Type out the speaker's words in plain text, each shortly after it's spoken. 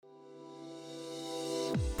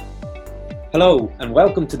Hello and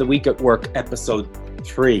welcome to the Week at Work episode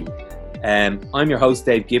 3. I'm your host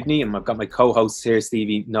Dave Gibney, and I've got my co-hosts here,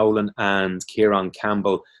 Stevie Nolan and Kieran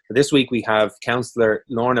Campbell. For this week we have Councillor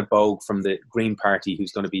Lorna Bogue from the Green Party,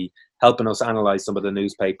 who's going to be helping us analyse some of the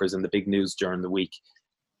newspapers and the big news during the week.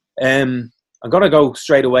 I'm going to go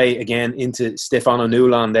straight away again into Stefan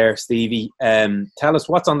O'Neill there, Stevie. Tell us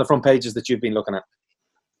what's on the front pages that you've been looking at.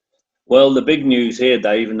 Well, the big news here,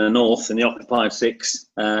 Dave, in the north, in the occupied 6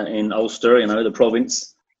 in Ulster, the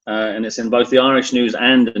province, and it's in both the Irish News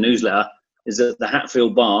and the newsletter, is that the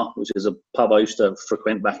Hatfield Bar, which is a pub I used to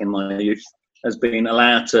frequent back in my youth, has been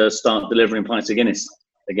allowed to start delivering pints of Guinness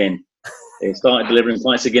again. It started delivering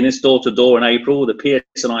pints of Guinness door to door in April. The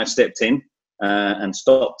PSNI stepped in and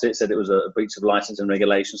stopped it, said it was a breach of licence and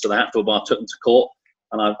regulation. So the Hatfield Bar took them to court,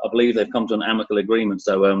 and I believe they've come to an amicable agreement.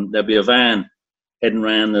 So there'll be a van heading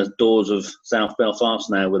around the doors of South Belfast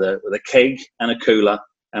now with a keg and a cooler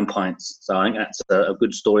and pints. So I think that's a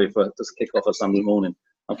good story for to kick off a Sunday morning.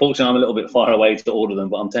 Unfortunately, I'm a little bit far away to order them,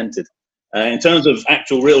 but I'm tempted. In terms of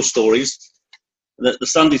actual real stories, the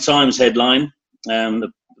Sunday Times headline,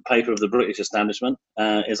 the paper of the British establishment,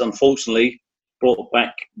 is unfortunately brought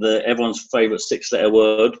back everyone's favourite 6-letter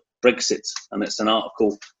word, Brexit. And it's an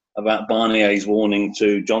article about Barnier's warning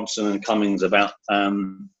to Johnson and Cummings about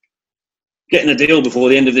getting a deal before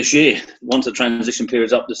the end of this year. Once the transition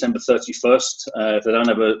period's up, December 31st, if they don't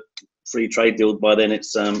have a free trade deal by then,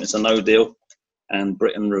 it's a no deal, and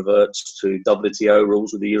Britain reverts to WTO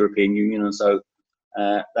rules with the European Union, and so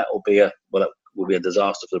that will be a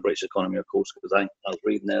disaster for the British economy, of course, because I was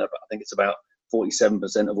reading there, but I think it's about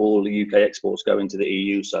 47% of all the UK exports go into the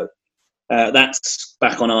EU. So that's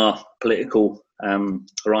back on our political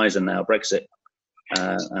horizon now, Brexit,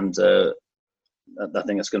 and I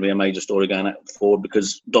think it's going to be a major story going forward,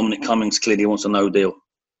 because Dominic Cummings clearly wants a no deal,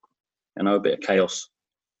 a bit of chaos.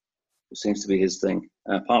 It seems to be his thing.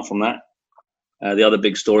 Apart from that, the other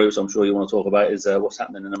big story, which I'm sure you want to talk about, is what's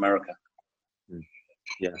happening in America.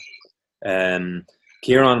 Yeah.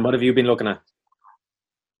 Kieran, what have you been looking at?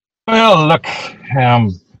 Well, look, I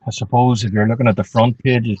suppose if you're looking at the front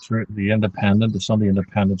page, it's the Independent, the Sunday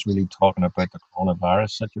Independent's really talking about the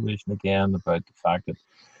coronavirus situation again, about the fact that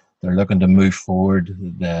they're looking to move forward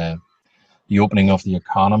the opening of the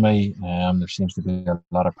economy. There seems to be a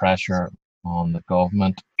lot of pressure on the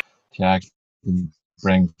government to actually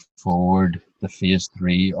bring forward the phase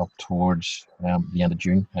 3 up towards the end of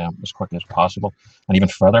June as quickly as possible, and even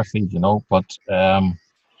further afield, But the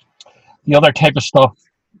other type of stuff,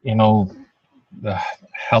 the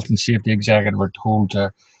health and safety executive were told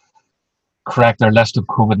to correct their list of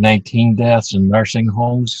COVID-19 deaths in nursing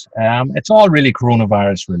homes. It's all really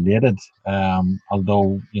coronavirus related,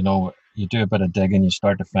 although, you do a bit of digging, you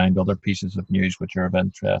start to find other pieces of news which are of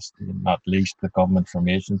interest, not least the government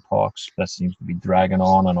formation talks. That seems to be dragging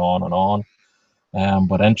on and on and on.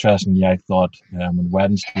 But interestingly, I thought on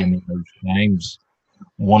Wednesday in the Irish Times,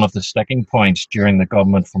 one of the sticking points during the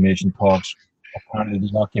government formation talks, apparently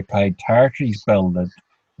the Occupied Territories bill that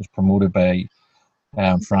was promoted by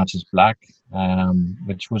Francis Black,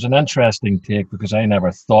 which was an interesting take, because I never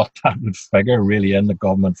thought that would figure really in the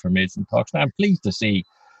government formation talks. Now, I'm pleased to see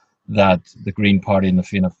that the Green Party and the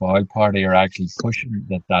Fianna Fáil Party are actually pushing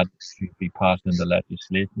that should be passed into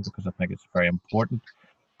legislation, because I think it's a very important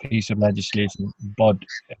piece of legislation. But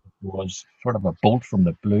it was sort of a bolt from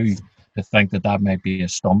the blue to think that might be a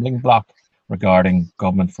stumbling block regarding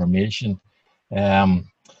government formation.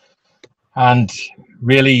 And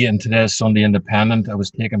really, in today's Sunday Independent, I was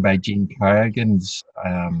taken by Jean Carrigan's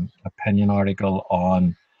opinion article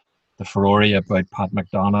on the furore about Pat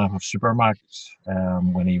McDonagh of Supermacs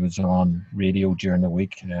when he was on radio during the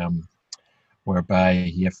week, whereby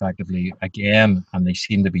he effectively, again, and they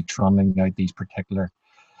seem to be trundling out these particular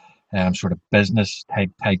sort of business type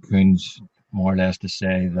tycoons, more or less, to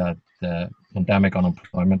say that the pandemic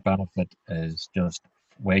unemployment benefit is just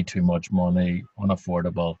way too much money,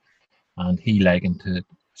 unaffordable. And he likened to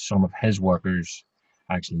some of his workers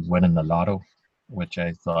actually winning the lotto, which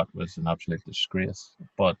I thought was an absolute disgrace.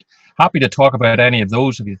 But happy to talk about any of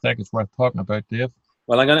those if you think it's worth talking about, Dave.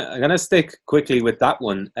 Well, I'm gonna stick quickly with that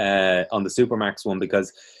one on the Supermacs one,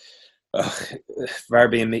 because far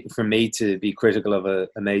be it from me to be critical of a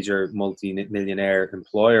major multi-millionaire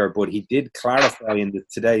employer, but he did clarify in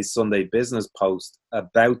today's Sunday Business Post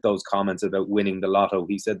about those comments about winning the lotto.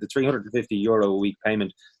 He said the €350 a week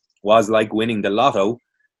payment was like winning the lotto,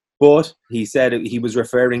 but he said he was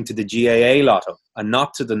referring to the GAA lotto and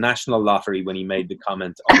not to the National Lottery when he made the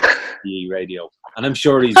comment on the radio. And I'm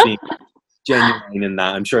sure he's being genuine in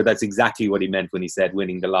that. I'm sure that's exactly what he meant when he said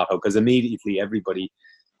winning the lotto, because immediately everybody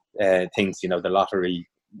thinks, the lottery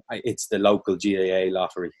it's the local GAA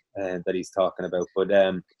lottery that he's talking about. But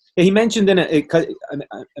he mentioned in it,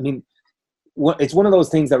 I mean, it's one of those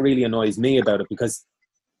things that really annoys me about it, because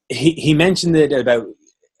he mentioned it about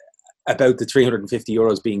the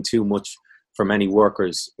 €350 being too much for many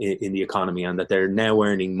workers in the economy, and that they're now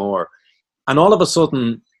earning more. And all of a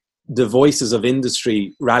sudden, the voices of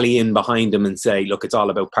industry rally in behind him and say, look, it's all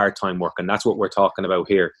about part-time work, and that's what we're talking about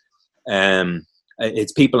here.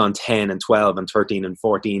 It's people on 10 and 12 and 13 and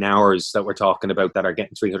 14 hours that we're talking about that are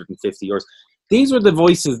getting €350. These were the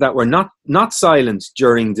voices that were not silent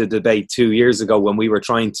during the debate 2 years ago, when we were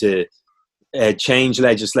trying to change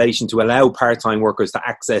legislation to allow part-time workers to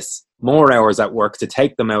access more hours at work, to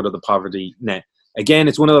take them out of the poverty net. Again,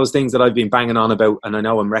 it's one of those things that I've been banging on about, and I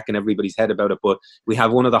know I'm wrecking everybody's head about it, but we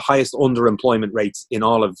have one of the highest underemployment rates in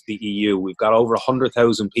all of the EU. We've got over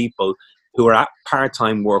 100,000 people who are at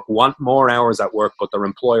part-time work, want more hours at work, but their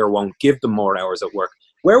employer won't give them more hours at work.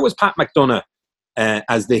 Where was Pat McDonagh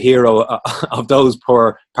as the hero of those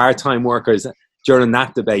poor part-time workers during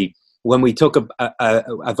that debate, when we took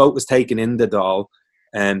a vote was taken in the Dáil,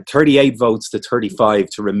 38 votes to 35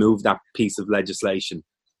 to remove that piece of legislation.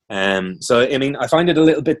 So, I mean, I find it a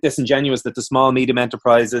little bit disingenuous that the small, medium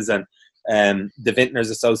enterprises and the Vintners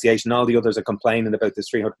Association, all the others, are complaining about this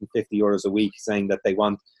 €350 a week, saying that they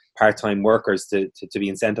want part-time workers to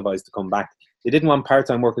be incentivized to come back. They didn't want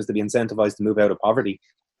part-time workers to be incentivized to move out of poverty.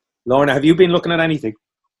 Lorna, have you been looking at anything?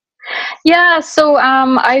 Yeah, so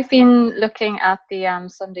I've been looking at the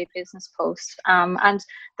Sunday Business Post, and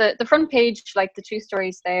the front page, like the two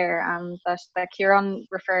stories there, that Kieran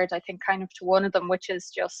referred, I think, kind of to one of them, which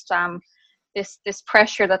is just this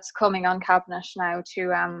pressure that's coming on Cabinet now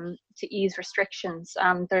to ease restrictions.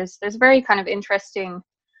 There's a very kind of interesting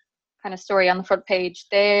kind of story on the front page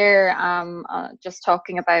there, just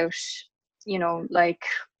talking about, you know, like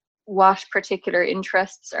what particular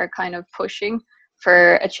interests are kind of pushing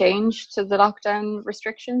for a change to the lockdown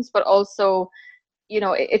restrictions, but also, you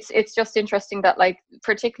know, it's just interesting that, like,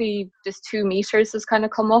 particularly this 2 meters has kind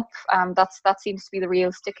of come up. That seems to be the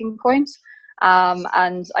real sticking point.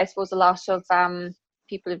 And I suppose a lot of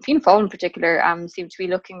people in Fianna Fáil in particular seem to be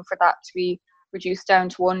looking for that to be reduced down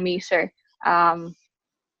to 1 meter.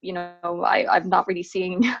 You know, I'm not really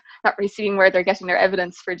seeing where they're getting their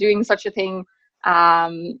evidence for doing such a thing.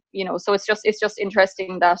 You know, so it's just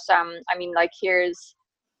interesting that I mean, like, here's,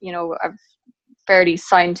 you know, a fairly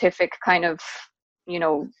scientific kind of, you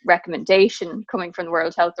know, recommendation coming from the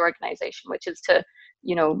World Health Organization, which is to,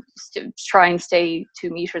 you know, try and stay 2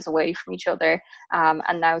 meters away from each other,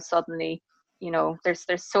 and now suddenly, you know, there's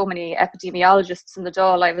so many epidemiologists in the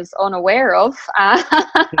Dáil I was unaware of,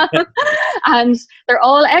 and they're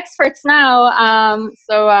all experts now.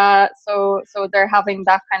 So they're having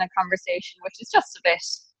that kind of conversation, which is just a bit,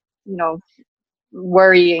 you know,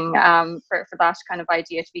 worrying for that kind of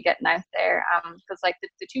idea to be getting out there, because like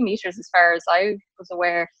the 2 meters, as far as I was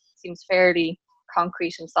aware, seems fairly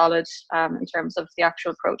concrete and solid in terms of the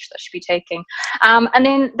actual approach that should be taking. And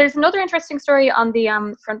then there's another interesting story on the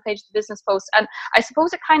front page of the Business Post, and I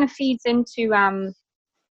suppose it kind of feeds into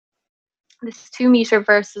this 2 meter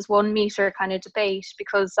versus 1 meter kind of debate,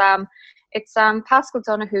 because it's Pascal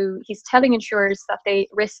Donoghue. He's telling insurers that they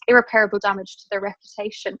risk irreparable damage to their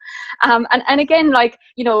reputation, and again, like,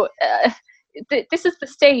 you know, this is the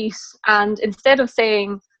state, and instead of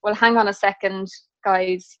saying, well, hang on a second,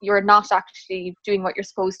 guys, you're not actually doing what you're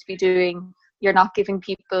supposed to be doing, you're not giving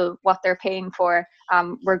people what they're paying for,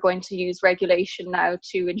 we're going to use regulation now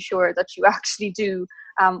to ensure that you actually do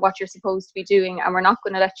what you're supposed to be doing, and we're not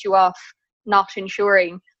going to let you off not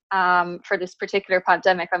insuring for this particular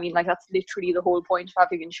pandemic. I mean, like, that's literally the whole point of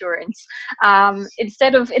having insurance.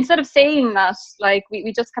 Instead of saying that, like,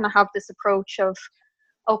 we just kind of have this approach of,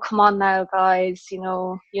 oh, come on now, guys, you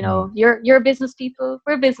know, you're business people,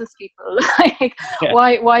 we're business people. Like, yeah.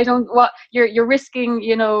 why don't, what, you're risking,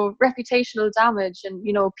 you know, reputational damage, and,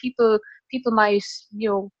 you know, people might, you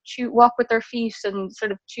know, walk with their feet and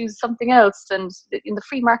sort of choose something else, and in the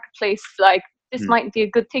free marketplace, like, this might be a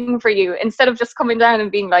good thing for you, instead of just coming down and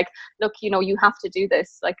being like, look, you know, you have to do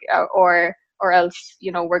this, like, or else,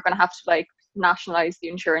 you know, we're going to have to, like, nationalize the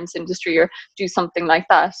insurance industry or do something like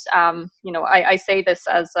that. You know, I say this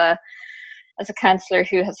as a councillor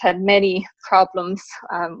who has had many problems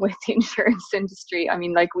with the insurance industry. I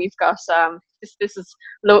mean, like, we've got this is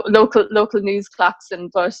local news klaxon,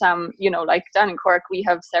 but you know, like, down in Cork we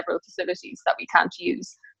have several facilities that we can't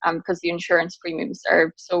use because the insurance premiums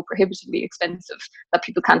are so prohibitively expensive that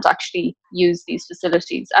people can't actually use these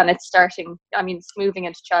facilities. And it's starting, I mean, it's moving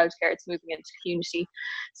into childcare, it's moving into community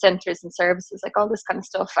centres and services, like all this kind of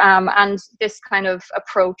stuff. And this kind of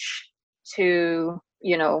approach to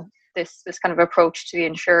you know, this kind of approach to the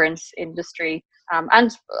insurance industry,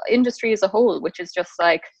 and industry as a whole, which is just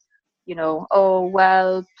like, you know, oh,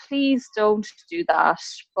 well, please don't do that,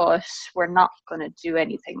 but we're not going to do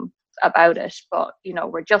anything about it. But, you know,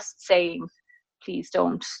 we're just saying, please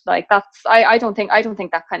don't. Like, that's, I don't think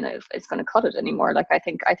that kind of is going to cut it anymore. Like, I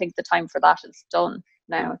think the time for that is done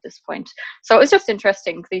now at this point. So it's just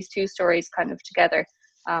interesting, these two stories kind of together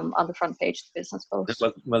on the front page of the Business Post.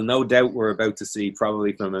 Well, no doubt we're about to see,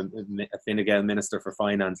 probably from a Fine Gael Minister for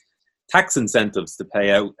Finance, tax incentives to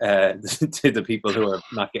pay out to the people who are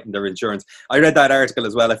not getting their insurance. I read that article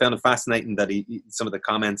as well. I found it fascinating that some of the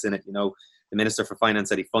comments in it, you know, the Minister for Finance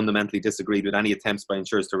said he fundamentally disagreed with any attempts by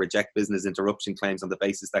insurers to reject business interruption claims on the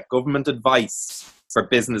basis that government advice for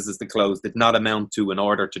businesses to close did not amount to an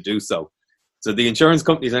order to do so. So the insurance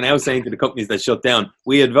companies are now saying to the companies that shut down,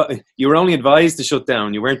 you were only advised to shut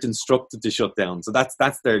down, you weren't instructed to shut down. So that's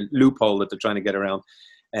their loophole that they're trying to get around.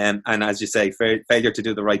 And as you say, failure to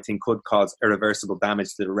do the right thing could cause irreversible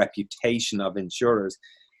damage to the reputation of insurers.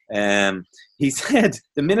 He said,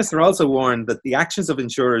 the minister also warned that the actions of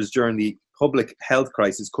insurers during the public health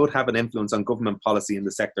crisis could have an influence on government policy in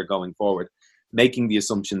the sector going forward, making the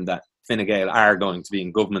assumption that Fine Gael are going to be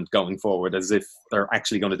in government going forward, as if they're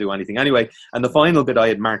actually going to do anything anyway. And the final bit I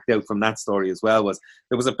had marked out from that story as well was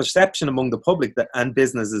there was a perception among the public and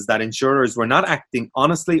businesses that insurers were not acting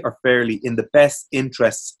honestly or fairly in the best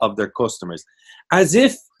interests of their customers, as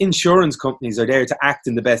if insurance companies are there to act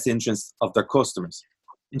in the best interests of their customers.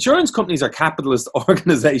 Insurance companies are capitalist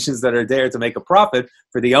organizations that are there to make a profit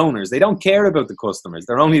for the owners. They don't care about the customers.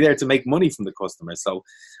 They're only there to make money from the customers. So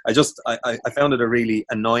I found it a really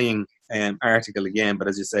annoying article again. But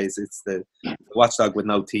as you say, it's the watchdog with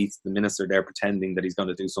no teeth, the minister there pretending that he's going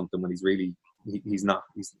to do something when he's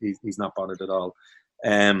not bothered at all.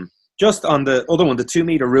 Just on the other one, the 2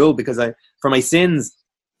 meter rule, because for my sins,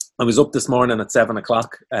 I was up this morning at 7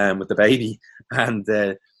 o'clock with the baby and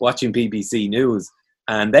watching BBC News.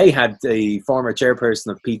 And they had the former chairperson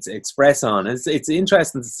of Pizza Express on. It's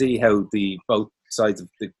interesting to see how both sides of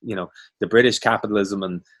the British capitalism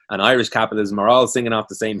and Irish capitalism are all singing off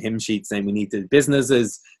the same hymn sheet, saying we need to,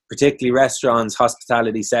 businesses, particularly restaurants,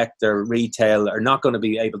 hospitality sector, retail, are not going to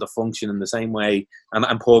be able to function in the same way,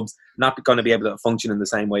 and pubs not going to be able to function in the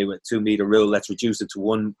same way with 2 meter rule. Let's reduce it to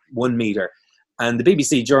one meter. And the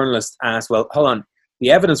BBC journalist asked, well, hold on. The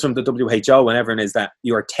evidence from the WHO and everyone is that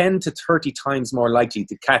you are 10 to 30 times more likely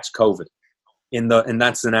to catch COVID in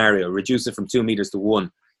that scenario. Reduce it from 2 meters to 1.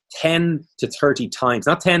 10 to 30 times,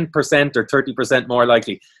 not 10% or 30% more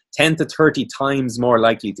likely, 10 to 30 times more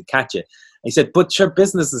likely to catch it. And he said, but sure,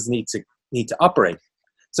 businesses need to operate.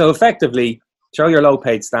 So effectively, throw your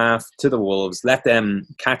low-paid staff to the wolves, let them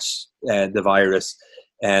catch the virus,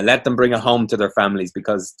 let them bring it home to their families,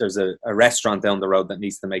 because there's a restaurant down the road that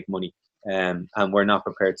needs to make money. And we're not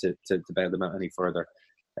prepared to bail them out any further.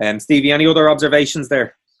 Stevie, any other observations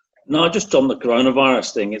there? No, just on the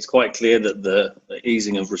coronavirus thing, it's quite clear that the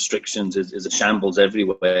easing of restrictions is a shambles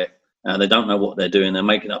everywhere. They don't know what they're doing. They're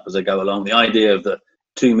making up as they go along. The idea of the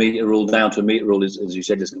 2 meter rule down to a meter rule is, as you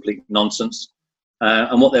said, is complete nonsense.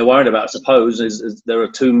 And what they're worried about, I suppose, is there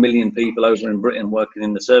are 2 million people over in Britain working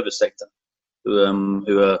in the service sector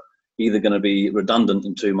who are either going to be redundant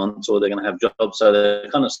in 2 months or they're going to have jobs. So they're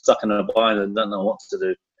kind of stuck in a bind and don't know what to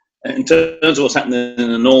do. In terms of what's happening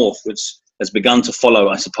in the north, which has begun to follow,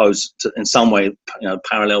 I suppose, in some way,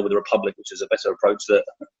 parallel with the Republic, which is a better approach. The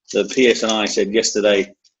PSNI said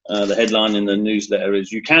yesterday, the headline in the newsletter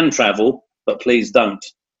is, you can travel, but please don't.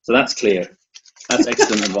 So that's clear. That's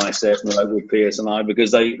excellent advice there from the local PSNI,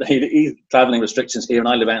 because they travelling restrictions here, and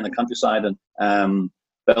I live out in the countryside, and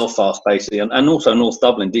Belfast basically, and also North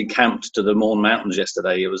Dublin, decamped to the Mourne Mountains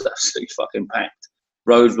yesterday. It was absolutely fucking packed.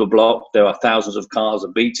 Roads were blocked. There are thousands of cars. The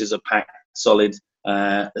beaches are packed solid.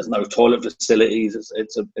 There's no toilet facilities.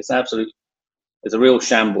 It's a real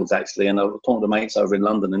shambles actually. And I've talked to mates over in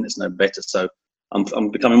London, and it's no better. So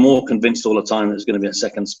I'm becoming more convinced all the time that there's going to be a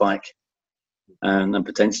second spike, and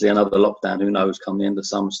potentially another lockdown. Who knows? Come the end of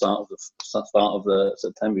start of the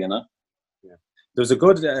September, Yeah. There was a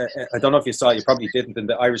good, I don't know if you saw it, you probably didn't, in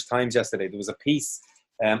the Irish Times yesterday, there was a piece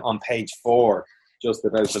on page 4 just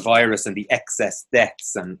about the virus and the excess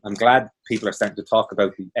deaths. And I'm glad people are starting to talk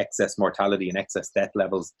about the excess mortality and excess death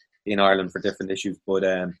levels in Ireland for different issues. But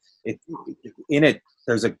in it,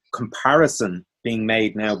 there's a comparison being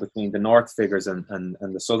made now between the North figures and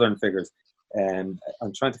the Southern figures. I'm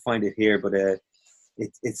trying to find it here, but they're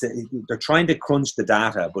trying to crunch the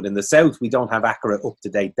data. But in the South, we don't have accurate,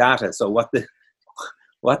 up-to-date data. So what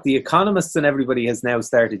the economists and everybody has now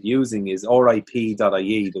started using is RIP.ie,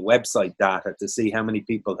 the website data, to see how many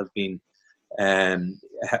people have been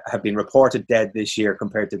have been reported dead this year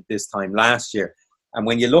compared to this time last year. And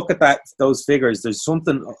when you look at those figures, there's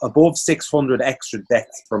something above 600 extra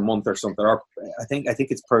deaths per month or something. Or I think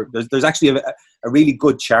it's per. There's actually a really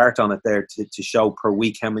good chart on it there to show per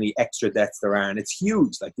week how many extra deaths there are, and it's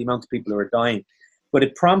huge, like the amount of people who are dying. But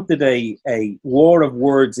it prompted a war of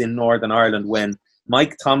words in Northern Ireland when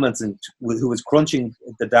Mike Tomlinson, who was crunching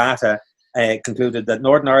the data, concluded that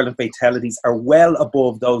Northern Ireland fatalities are well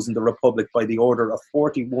above those in the Republic by the order of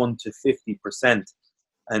 41 to 50%.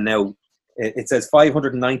 And now it says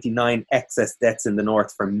 599 excess deaths in the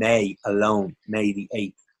north for May alone, May the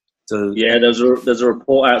 8th. So yeah, there's a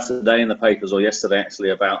report out today in the papers, or yesterday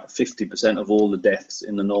actually, about 50% of all the deaths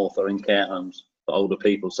in the north are in care homes for older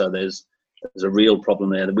people. So there's a real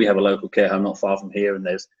problem there. We have a local care home not far from here, and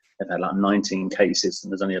they've had like 19 cases,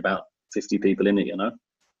 and there's only about 50 people in it, you know,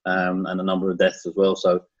 and a number of deaths as well.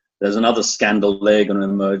 So there's another scandal there going to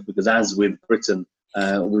emerge, because as with Britain,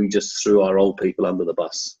 we just threw our old people under the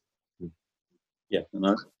bus. Yeah, you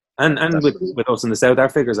know? and with us in the south, our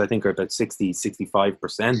figures I think are about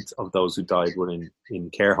 65% of those who died were in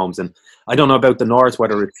care homes. And I don't know about the north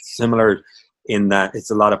whether it's similar in that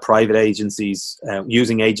it's a lot of private agencies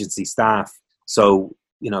using agency staff. So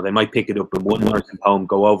you know, they might pick it up in one nursing home,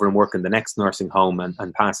 go over and work in the next nursing home,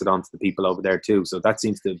 and pass it on to the people over there too. So that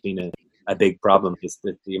seems to have been a big problem, is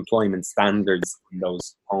the employment standards in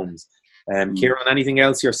those homes. Kieran, anything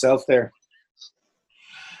else yourself there?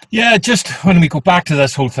 Yeah, just when we go back to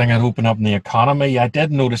this whole thing and open up in the economy, I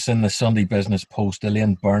did notice in the Sunday Business Post,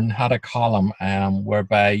 Elaine Byrne had a column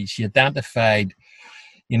whereby she identified,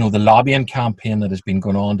 you know, the lobbying campaign that has been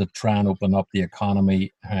going on to try and open up the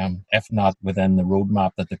economy, if not within the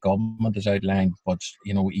roadmap that the government has outlined, but,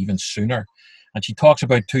 you know, even sooner. And she talks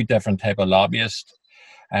about two different types of lobbyists.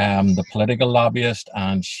 The political lobbyist,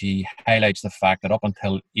 and she highlights the fact that up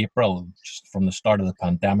until April, just from the start of the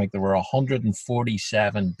pandemic, there were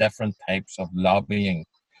 147 different types of lobbying,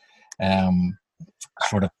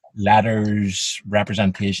 sort of letters,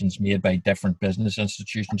 representations made by different business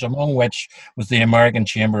institutions, among which was the American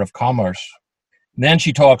Chamber of Commerce. And then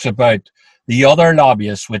she talks about the other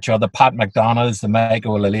lobbyists, which are the Pat McDonaghs, the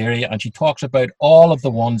Michael O'Leary, and she talks about all of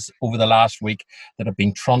the ones over the last week that have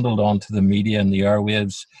been trundled onto the media and the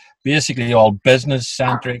airwaves, basically all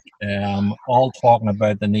business-centric, all talking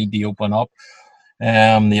about the need to open up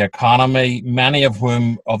the economy, many of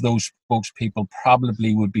whom, of those spokespeople,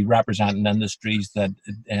 probably would be representing industries that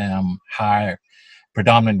hire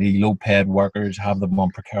predominantly low-paid workers, have them on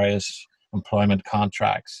precarious employment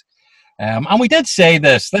contracts. And we did say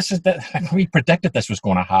this we predicted this was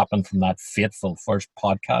going to happen from that fateful first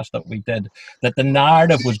podcast that we did, that the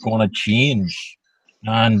narrative was going to change.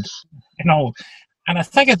 And, you know, and I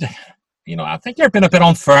think I think you're being a bit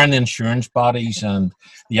unfair in the insurance bodies and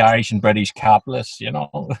the Irish and British capitalists, you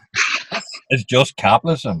know. It's just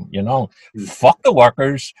capitalism, you know. Fuck the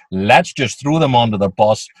workers. Let's just throw them under the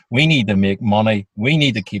bus. We need to make money. We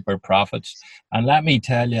need to keep our profits. And let me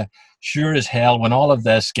tell you, sure as hell, when all of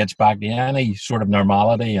this gets back to any sort of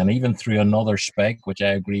normality, and even through another spike, which I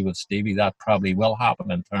agree with Stevie, that probably will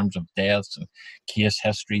happen in terms of deaths and case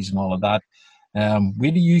histories and all of that.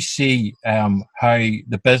 Where do you see how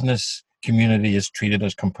the business community is treated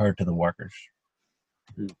as compared to the workers?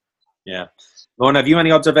 Yeah. Lorna, have you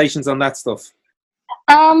any observations on that stuff?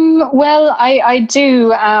 Well, I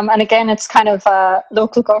do, and again, it's kind of a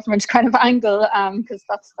local government kind of angle, because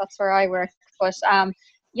that's where I work. But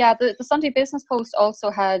yeah, the Sunday Business Post also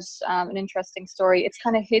had an interesting story. It's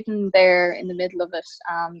kind of hidden there in the middle of it.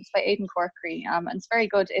 It's by Aidan Corkery, and it's very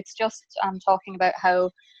good. It's just talking about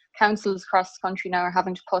how councils across the country now are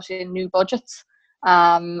having to put in new budgets,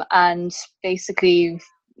 and basically,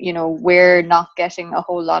 you know, we're not getting a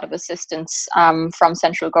whole lot of assistance from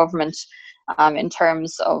central government in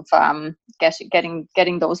terms of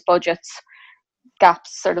getting those budgets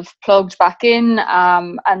gaps sort of plugged back in,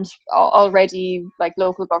 and already, like,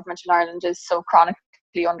 local government in Ireland is so chronically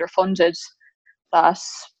underfunded that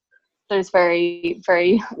there's very,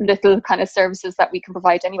 very little kind of services that we can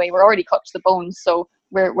provide anyway. We're already cut to the bone, so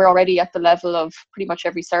we're already at the level of pretty much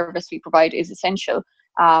every service we provide is essential.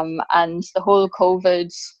 And the whole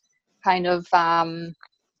COVID kind of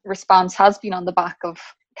response has been on the back of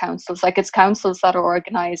councils. Like, it's councils that are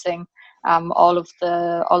organising all of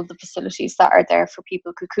the facilities that are there for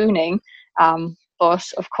people cocooning. But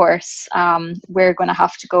of course, we're going to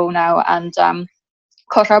have to go now and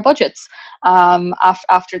cut our budgets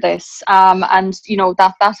after this. And, you know,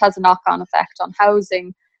 that has a knock-on effect on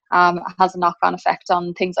housing, has a knock-on effect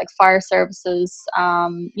on things like fire services,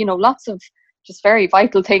 you know, lots of just very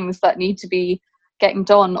vital things that need to be getting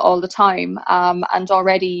done all the time. And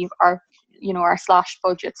already our slashed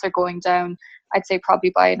budgets are going down, I'd say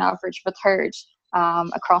probably by an average of a third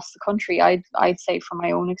across the country. I'd say from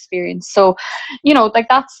my own experience. So, like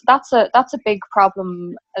that's a big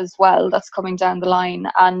problem as well that's coming down the line.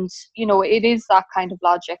 And it is that kind of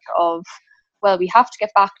logic of, well, we have to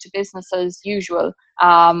get back to business as usual,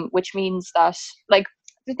 which means that, like,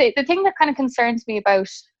 the thing that kind of concerns me about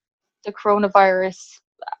the coronavirus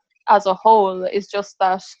as a whole is just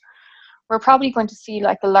that we're probably going to see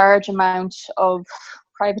like a large amount of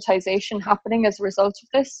privatization happening as a result of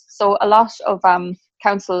this. So a lot of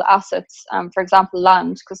council assets, for example,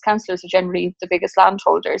 land, because councillors are generally the biggest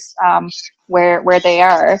landholders where they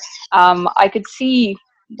are. I could see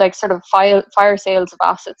like sort of fire sales of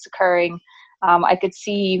assets occurring. I could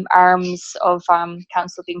see arms of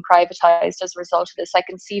council being privatised as a result of this. I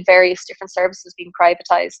can see various different services being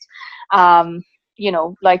privatised.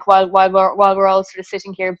 Like while we're all sort of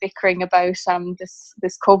sitting here bickering about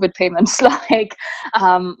this COVID payments, like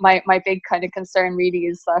my big kind of concern really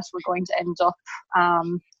is that we're going to end up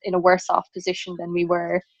in a worse off position than we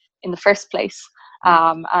were in the first place,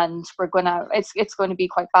 and it's going to be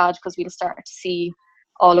quite bad, because we'll start to see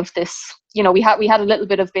all of this. We had a little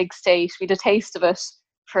bit of big state. We had a taste of it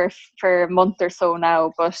for a month or so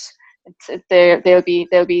now, but they'll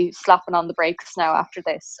be slapping on the brakes now after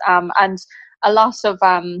this. And a lot of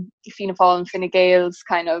Fianna Fáil and Fine Gael's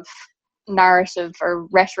kind of narrative or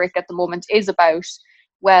rhetoric at the moment is about,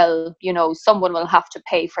 well, someone will have to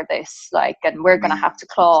pay for this, like, and we're going to have to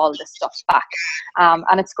claw all this stuff back.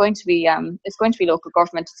 And it's going to be local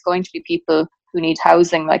government. It's going to be people who need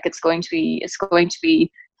housing. Like, it's going to be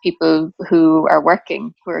people who are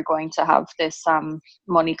working who are going to have this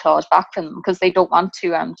money clawed back from them, because they don't want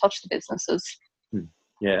to touch the businesses.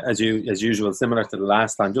 Yeah, as usual, similar to the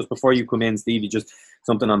last time. Just before you come in, Stevie, just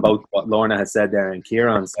something on both what Lorna has said there and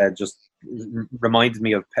Kieran said just reminded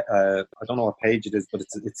me of, I don't know what page it is, but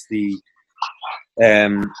it's the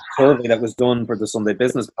survey that was done for the Sunday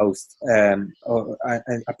Business Post, a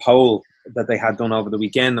poll that they had done over the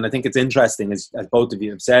weekend. And I think it's interesting, as both of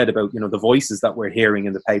you have said, about the voices that we're hearing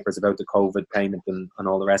in the papers about the COVID payment and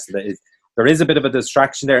all the rest of it. There is a bit of a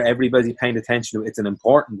distraction there. Everybody's paying attention to it. It's an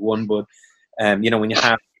important one, but when you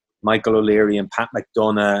have Michael O'Leary and Pat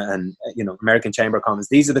McDonagh and American Chamber of Commerce,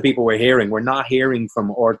 these are the people we're hearing. We're not hearing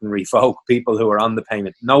from ordinary folk, people who are on the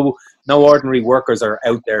payment. No ordinary workers are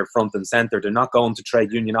out there front and centre. They're not going to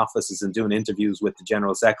trade union offices and doing interviews with the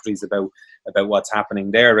general secretaries about what's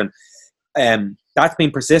happening there. And that's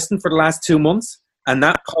been persistent for the last 2 months. And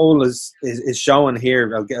that poll is showing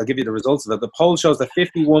here, I'll give you the results of it. The poll shows that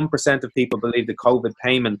 51% of people believe the COVID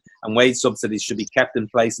payment and wage subsidies should be kept in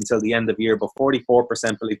place until the end of the year, but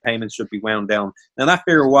 44% believe payments should be wound down. Now, that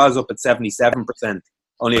figure was up at 77%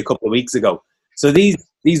 only a couple of weeks ago. So these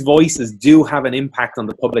voices do have an impact on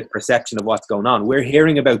the public perception of what's going on. We're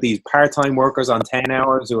hearing about these part-time workers on 10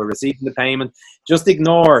 hours who are receiving the payment. Just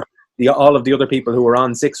ignore all of the other people who were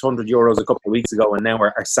on €600 a couple of weeks ago and now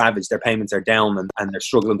are savage. Their payments are down and they're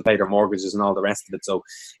struggling to pay their mortgages and all the rest of it. So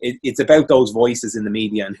it's about those voices in the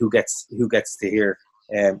media and who gets to hear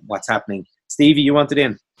what's happening. Stevie, you wanted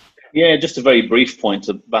in? Yeah, just a very brief point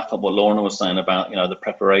to back up what Lorna was saying about the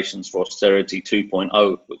preparations for austerity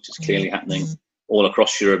 2.0, which is clearly happening all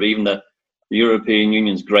across Europe. Even the European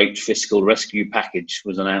Union's great fiscal rescue package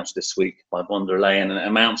was announced this week by von der Leyen, and it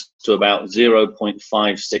amounts to about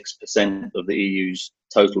 0.56% of the EU's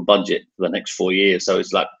total budget for the next 4 years. So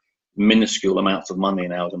it's like minuscule amounts of money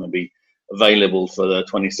now going to be available for the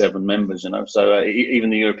 27 members. So even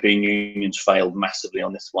the European Union's failed massively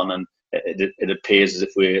on this one, and it appears as if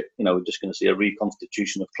we're just going to see a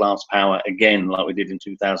reconstitution of class power again, like we did in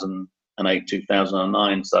 2008,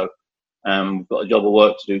 2009. So we've got a job of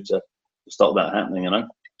work to do to stop that happening,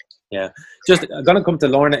 Yeah, just I'm going to come to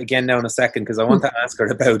Lorna again now in a second, because I want to ask her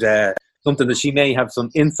about something that she may have some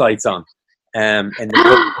insights on in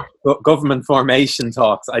the government formation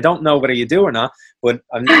talks. I don't know whether you do or not, but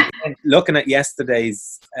I'm looking at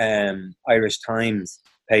yesterday's Irish Times,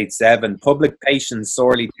 page 7, public patience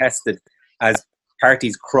sorely tested as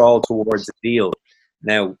parties crawl towards a deal.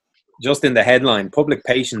 Now, just in the headline, public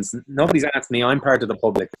patience, nobody's asked me, I'm part of the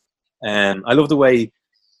public. I love the way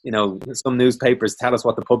some newspapers tell us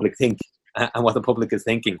what the public think and what the public is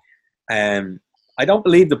thinking. I don't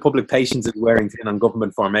believe the public patience is wearing thin on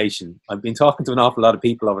government formation. I've been talking to an awful lot of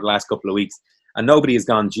people over the last couple of weeks, and nobody has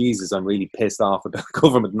gone, Jesus, I'm really pissed off about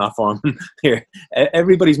government not forming here.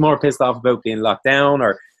 Everybody's more pissed off about being locked down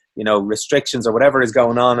or, restrictions or whatever is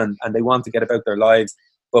going on, and they want to get about their lives.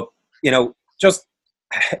 But, just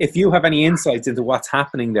if you have any insights into what's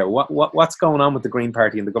happening there, what's going on with the Green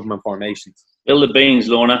Party and the government formations? Spill the beans,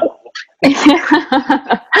 Lorna.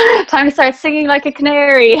 Time to start singing like a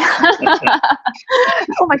canary.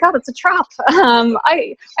 Oh my God, it's a trap.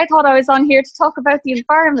 I thought I was on here to talk about the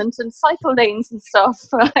environment and cycle lanes and stuff.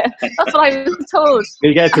 That's what I was told.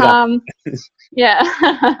 We'll get to that. Yeah.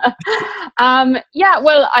 Yeah,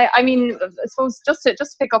 well, I mean, I suppose just to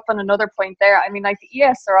pick up on another point there, I mean, like the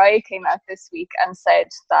ESRI came out this week and said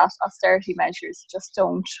that austerity measures just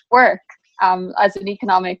don't work as an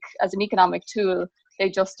economic tool. They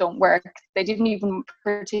just don't work. They didn't even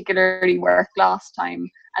particularly work last time,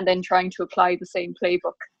 and then trying to apply the same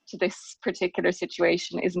playbook to this particular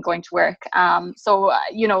situation isn't going to work. So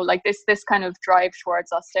you know, like this kind of drive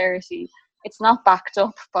towards austerity, it's not backed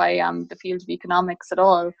up by the field of economics at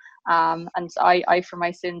all. And I, for my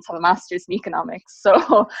sins, have a master's in economics.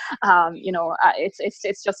 So, you know,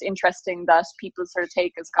 it's just interesting that people sort of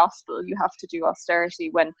take as gospel you have to do austerity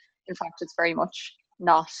when, in fact, it's very much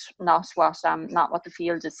not what the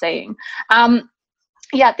field is saying.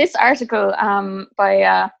 Yeah, this article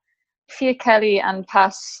by Fia Kelly and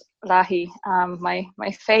Pat McDonagh,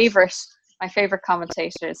 my favorite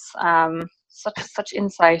commentators. Such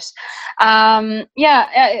insight. I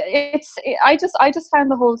just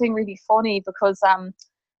found the whole thing really funny because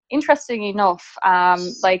interestingly enough,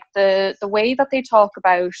 like the way that they talk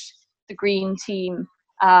about the Green team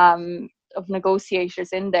of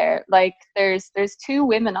negotiators in there, like there's 2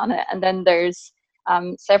 women on it, and then there's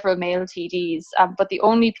several male TDs, but the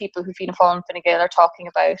only people who Fianna Fáil and Fine Gael are talking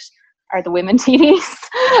about are the women TDs.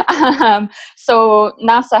 So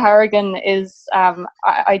Nasa Harrigan is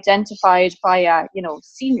identified by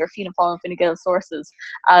senior Fianna Fáil and Fine Gael sources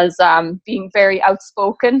as being very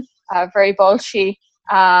outspoken, very bolshy,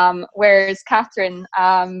 whereas Catherine,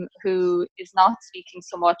 who is not speaking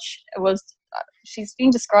so much, she's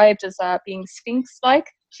being described as being sphinx-like.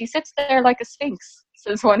 She sits there like a sphinx,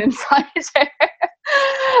 says one inside her.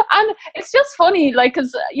 And it's just funny, like,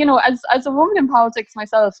 because, you know, as a woman in politics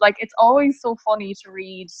myself, like, it's always so funny to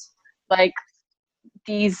read, like,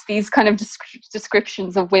 these kind of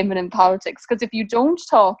descriptions of women in politics, because if you don't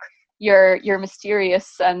talk, you're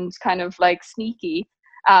mysterious and kind of like sneaky,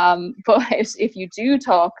 but if you do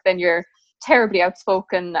talk, then you're terribly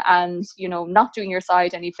outspoken and, you know, not doing your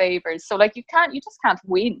side any favors. So like you just can't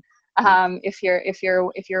win if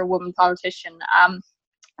you're a woman politician.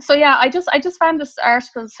 So yeah, I just found this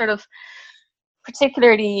article sort of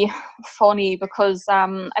particularly funny because I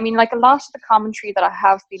mean, like, a lot of the commentary that I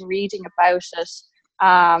have been reading about it,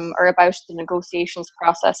 or about the negotiations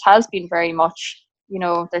process, has been very much, you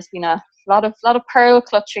know, there's been a lot of pearl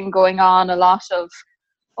clutching going on, a lot of,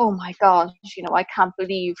 oh my God, you know, I can't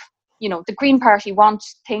believe, you know, the Green Party want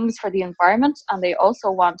things for the environment, and they also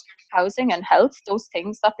want housing and health, those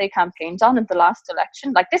things that they campaigned on in the last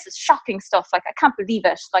election. Like, this is shocking stuff. Like, I can't believe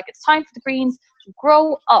it. Like, it's time for the Greens to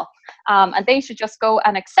grow up, and they should just go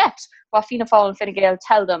and accept what Fianna Fáil and Fine Gael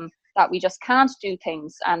tell them, that we just can't do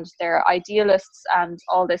things, and they're idealists and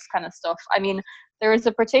all this kind of stuff. I mean, there is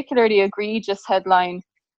a particularly egregious headline,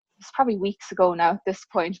 it's probably weeks ago now at this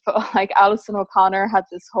point, but like Alison O'Connor had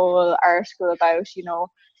this whole article about, you know,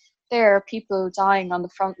 there are people dying on the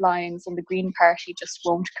front lines and the Green Party just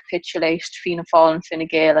won't capitulate to Fianna Fáil and Fine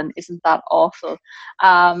Gael, and isn't that awful?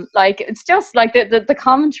 Like, it's just like the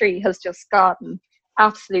commentary has just gotten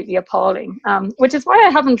absolutely appalling, which is why I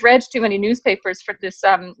haven't read too many newspapers for this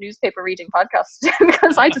newspaper reading podcast,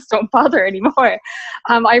 because I just don't bother anymore.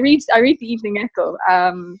 I read the Evening Echo.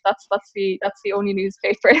 That's the only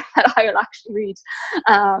newspaper that I will actually read.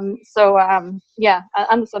 Yeah,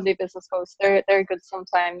 and the Sunday Business Post. They're good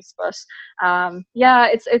sometimes, but yeah,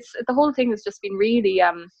 it's the whole thing has just been really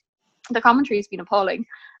the commentary has been appalling,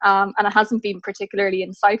 and it hasn't been particularly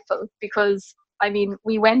insightful, because I mean,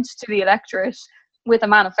 we went to the electorate with a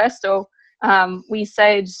manifesto. We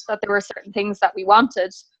said that there were certain things that we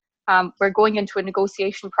wanted. We're going into a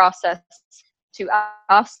negotiation process to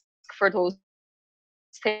ask for those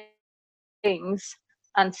things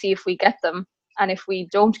and see if we get them. And if we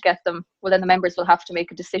don't get them, well, then the members will have to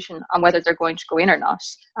make a decision on whether they're going to go in or not.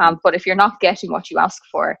 But if you're not getting what you ask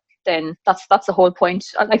for, then that's the whole point.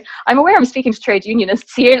 Like, I'm aware I'm speaking to trade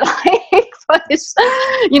unionists here, like, but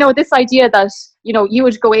you know, this idea that, you know, you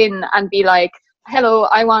would go in and be like, hello,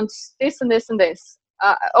 I want this and this and this.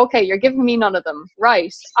 Okay, you're giving me none of them.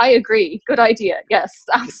 Right, I agree. Good idea. Yes,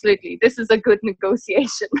 absolutely. This is a good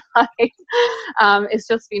negotiation. It's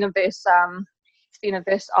just been a bit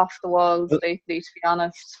off the walls lately, to be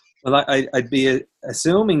honest. Well, I'd be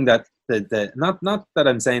assuming that not that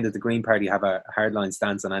I'm saying that the Green Party have a hardline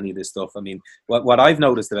stance on any of this stuff. I mean, what I've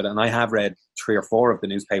noticed of it, and I have read 3 or 4 of the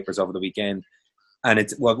newspapers over the weekend, And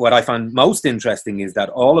it's what I find most interesting is that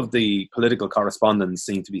all of the political correspondents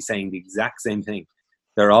seem to be saying the exact same thing.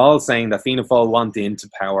 They're all saying that Fianna Fáil want into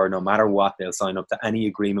power no matter what. They'll sign up to any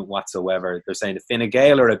agreement whatsoever. They're saying the Fine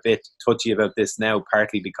Gael are a bit touchy about this now,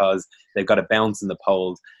 partly because they've got a bounce in the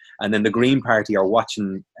polls. And then the Green Party are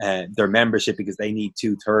watching their membership because they need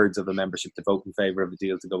 2/3 of the membership to vote in favour of a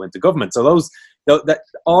deal to go into government. So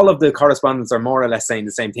all of the correspondents are more or less saying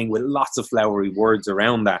the same thing with lots of flowery words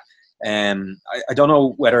around that. I don't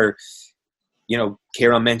know whether,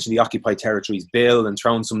 Ciarán mentioned the Occupied Territories Bill and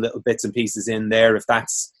thrown some little bits and pieces in there. If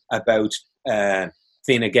that's about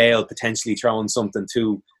Fine Gael potentially throwing something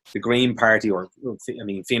to the Green Party,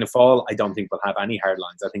 Fianna Fáil, I don't think will have any hard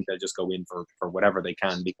lines. I think they'll just go in for whatever they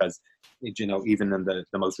can, because, even in the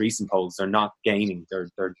most recent polls, they're not gaining. They're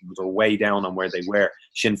way down on where they were.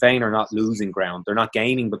 Sinn Féin are not losing ground. They're not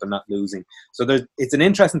gaining, but they're not losing. So it's an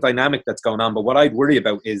interesting dynamic that's going on. But what I'd worry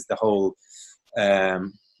about is the whole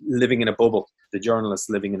living in a bubble. The journalists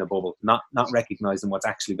living in a bubble, not recognising what's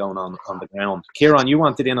actually going on the ground. Ciarán, you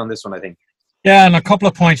wanted in on this one, I think. Yeah, and a couple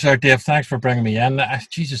of points there, Dave. Thanks for bringing me in.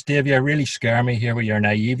 Jesus, Dave, you really scare me here with your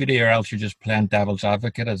naivety, or else you're just playing devil's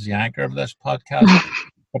advocate as the anchor of this podcast.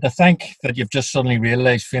 But to think that you've just suddenly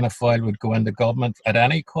realised Fianna Fáil would go into government at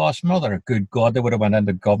any cost, mother, good God, they would have went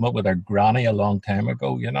into government with their granny a long time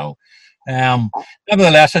ago,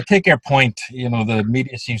 Nevertheless, I take your point. The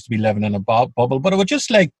media seems to be living in a bubble. But I would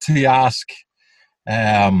just like to ask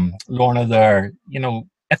Lorna there,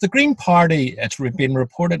 if the Green Party, it's been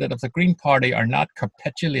reported that if the Green Party are not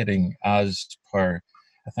capitulating, as per,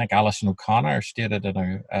 I think, Alison O'Connor stated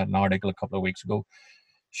in an article a couple of weeks ago,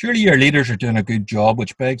 surely your leaders are doing a good job,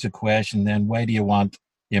 which begs the question then, why do you want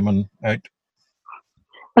Eamon out?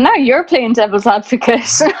 Well, now you're playing devil's advocate.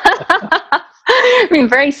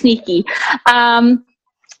 Very sneaky. It's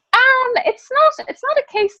not a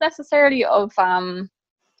case necessarily of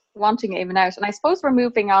wanting Eamon out, and I suppose we're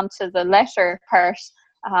moving on to the letter part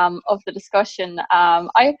of the discussion.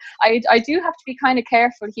 I do have to be kind of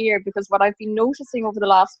careful here, because what I've been noticing over the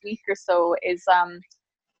last week or so is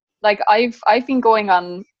I've been going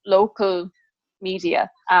on local media,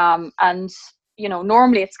 and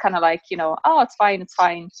normally it's kind of like, oh, it's fine,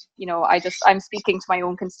 I'm speaking to my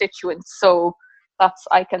own constituents, so that's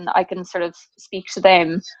I can sort of speak to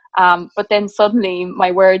them, but then suddenly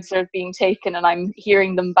my words are being taken and I'm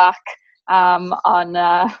hearing them back on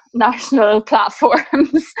national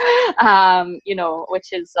platforms, which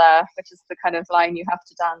is the kind of line you have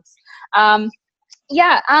to dance. I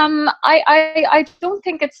don't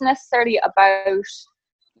think it's necessarily about,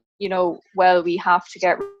 we have to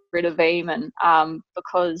get rid of Eamon,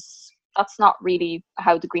 because that's not really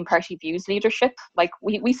how the Green Party views leadership. Like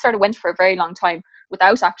we sort of went for a very long time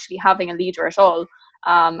without actually having a leader at all,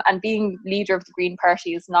 and being leader of the Green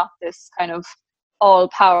Party is not this kind of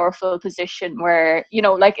all-powerful position where,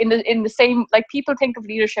 in the same, like, people think of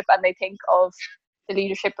leadership and they think of the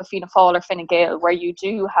leadership of Fianna Fáil or Fine Gael, where you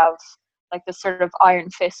do have like this sort of iron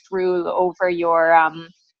fist rule over your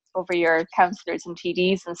councillors and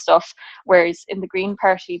TDs and stuff, whereas in the Green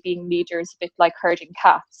Party, being leader is a bit like herding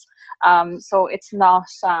cats. So it's not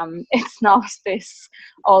this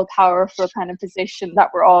all-powerful kind of position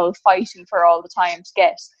that we're all fighting for all the time to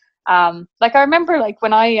get. I remember,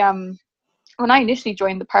 when I initially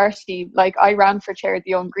joined the party, I ran for chair of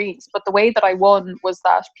the Young Greens, but the way that I won was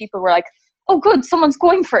that people were like, oh, good, someone's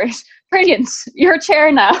going for it. Brilliant, you're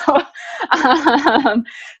chair now.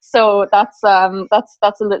 So that's a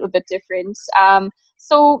little bit different.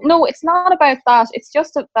 So no, it's not about that. It's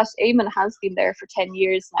just that Eamon has been there for 10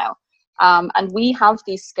 years now. And we have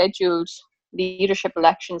these scheduled leadership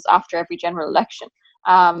elections after every general election.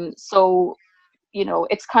 So,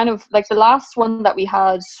 it's kind of like the last one that we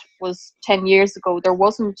had was 10 years ago. There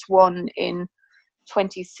wasn't one in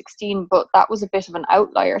 2016, but that was a bit of an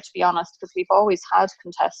outlier, to be honest, because we've always had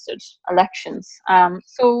contested elections.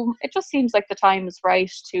 So it just seems like the time is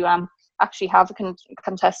right to actually have a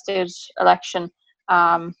contested election.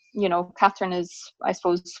 Catherine is, I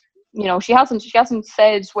suppose, she hasn't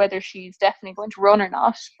said whether she's definitely going to run or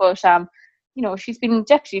not, but she's been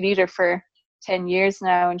deputy leader for 10 years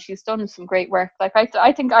now, and she's done some great work.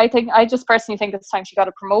 I just personally think it's time she got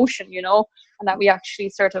a promotion, and that we actually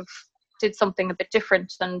sort of did something a bit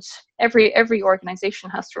different, and every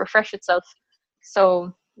organization has to refresh itself.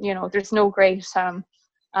 So there's no great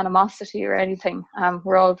animosity or anything.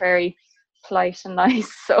 We're all very polite and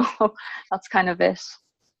nice, so that's kind of it.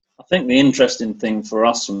 I think the interesting thing for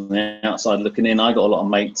us from the outside looking in, I got a lot of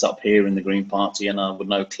mates up here in the Green Party, and I would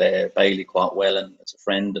know Claire Bailey quite well, and as a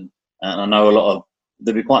friend, and I know a lot of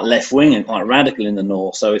they'd be quite left-wing and quite radical in the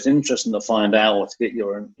north. So it's interesting to find out or to get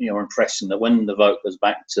your impression that when the vote goes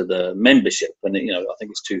back to the membership, and I think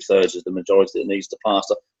it's 2/3 is the majority that needs to pass.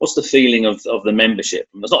 So what's the feeling of the membership?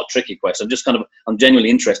 And it's not a tricky question. I'm genuinely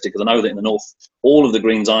interested because I know that in the north, all of the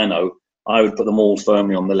Greens I know, I would put them all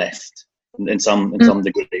firmly on the left in some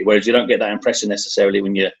degree. Whereas you don't get that impression necessarily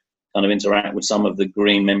when you kind of interact with some of the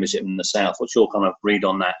Green membership in the south. What's your kind of read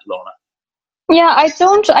on that, Lorna? Yeah, I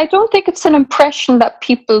don't think it's an impression that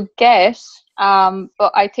people get,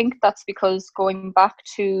 but I think that's because going back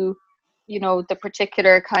to, the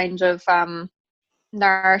particular kind of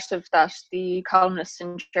narrative that the columnists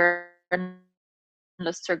and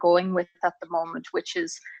journalists are going with at the moment, which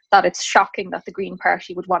is that it's shocking that the Green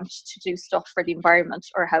Party would want to do stuff for the environment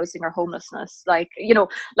or housing or homelessness.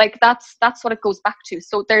 That's what it goes back to.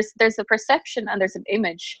 So there's a perception and there's an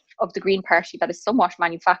image of the Green Party that is somewhat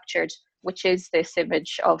manufactured, which is this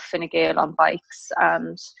image of Fine Gael on bikes,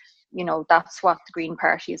 and that's what the Green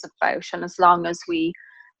Party is about. And as long as we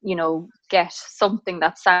get something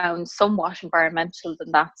that sounds somewhat environmental,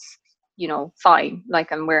 then that's fine,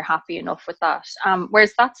 and we're happy enough with that.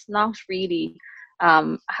 Whereas that's not really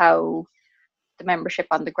how the membership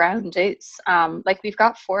on the ground is. We've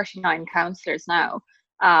got 49 councillors now,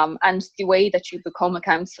 and the way that you become a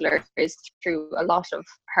councillor is through a lot of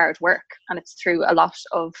hard work, and it's through a lot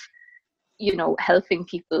of helping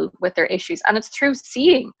people with their issues, and it's through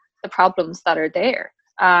seeing the problems that are there.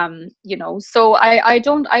 So I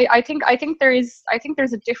think there's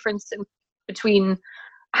a difference between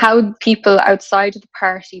how people outside of the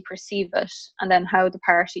party perceive it and then how the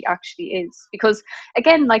party actually is. Because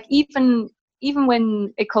again, even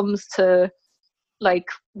when it comes to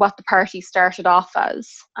what the party started off as,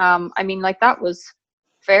 that was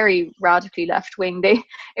very radically left wing.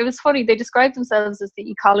 It was funny, they described themselves as the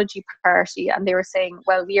ecology party, and they were saying,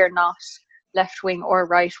 well, we are not left wing or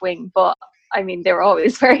right wing, but they were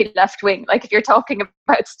always very left wing. If you're talking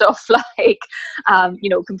about stuff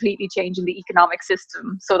completely changing the economic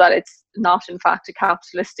system so that it's not in fact a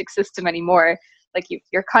capitalistic system anymore,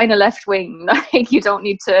 you're kind of left wing. You don't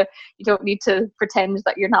need to pretend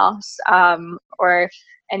that you're not, or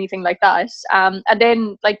anything like that. And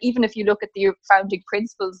then even if you look at the founding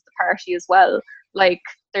principles of the party as well,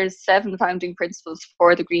 there's 7 founding principles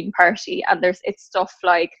for the Green Party, and it's stuff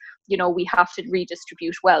we have to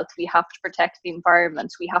redistribute wealth, we have to protect the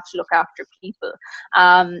environment, we have to look after people,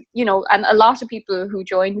 and a lot of people who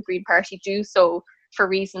join the Green Party do so for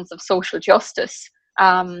reasons of social justice,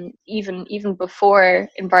 even before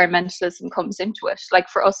environmentalism comes into it.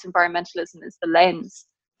 For us, environmentalism is the lens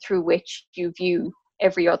through which you view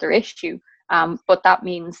every other issue, but that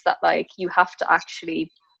means that you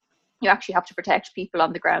actually have to protect people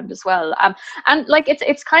on the ground as well. And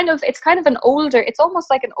it's kind of an older, it's almost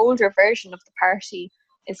like an older version of the party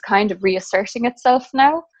is kind of reasserting itself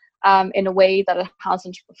now, in a way that it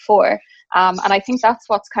hasn't before. And I think that's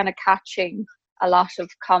what's kind of catching a lot of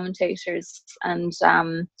commentators and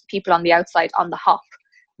people on the outside on the hop,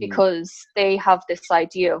 because they have this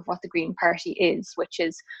idea of what the Green Party is, which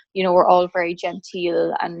is, we're all very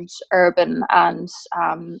genteel and urban, and,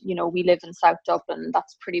 we live in South Dublin.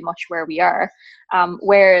 That's pretty much where we are.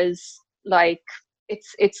 Whereas,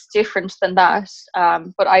 it's different than that.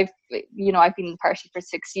 But I've been in the party for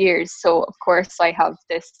 6 years, so of course I have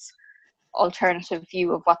this alternative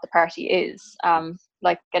view of what the party is. And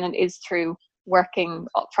it is through working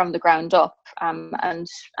from the ground up, and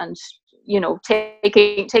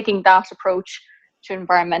taking that approach to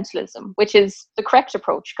environmentalism, which is the correct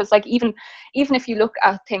approach. Because even if you look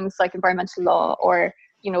at things like environmental law, or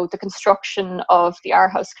the construction of the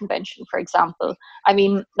Aarhus Convention, for example,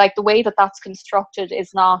 the way that that's constructed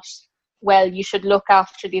is not, well, you should look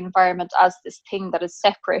after the environment as this thing that is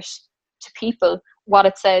separate to people. What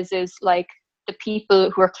it says is the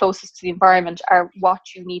people who are closest to the environment are what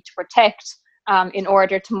you need to protect, in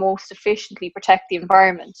order to most efficiently protect the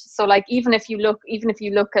environment. So even if you look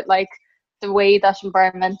at the way that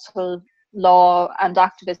environmental law and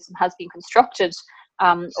activism has been constructed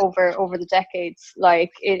over the decades,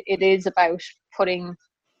 it is about putting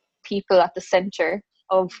people at the center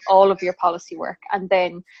of all of your policy work, and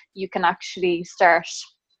then you can actually start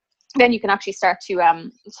to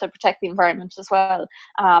protect the environment as well.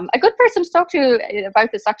 A good person to talk to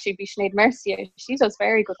about this actually be Sinead Mercier. She does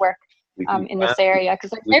very good work in this area,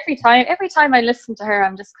 because every time I listen to her,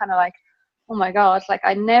 I'm just kind of oh my god,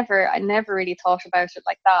 I never really thought about it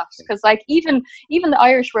like that. Because even the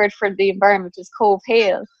Irish word for the environment is Cóg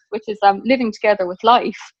Péal, which is living together with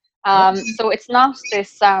life. So it's not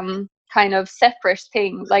this kind of separate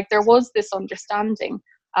thing. There was this understanding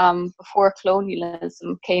before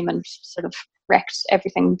colonialism came and sort of wrecked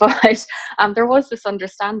everything. But there was this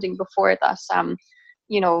understanding before that,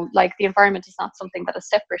 you know, like the environment is not something that is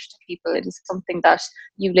separate to people. It is something that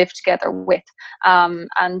you live together with.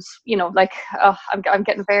 And, you know, like, I'm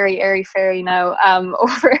getting very airy-fairy now,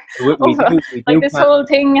 over like this whole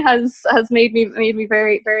thing has made me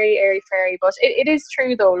very, very airy-fairy. But it is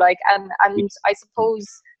true though, like, and I suppose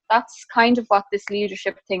that's kind of what this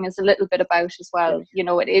leadership thing is a little bit about as well. You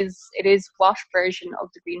know, it is what version of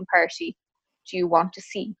the Green Party do you want to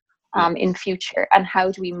see in future, and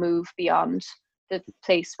how do we move beyond the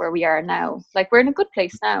place where we are now? Like, we're in a good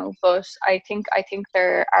place now, but I think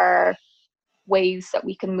there are ways that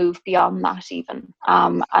we can move beyond that even,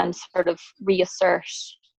 and sort of reassert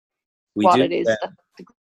it is that the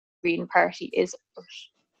Green Party is about.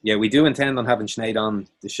 Yeah, we do intend on having Sinead on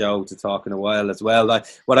the show to talk in a while as well.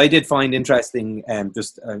 What I did find interesting, I'm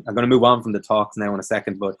going to move on from the talks now in a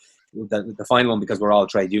second, but the final one, because we're all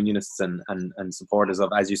trade unionists and supporters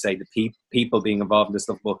of, as you say, the people being involved in this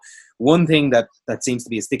stuff. But one thing that seems to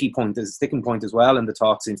be a sticking point as well in the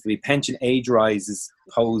talk seems to be pension age rises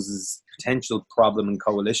poses potential problem in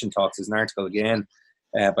coalition talks. There's an article again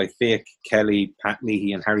by Fiach, Kelly, Pat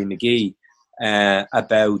Leahy and Harry McGee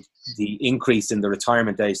about the increase in the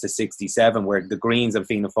retirement age to 67, where the Greens and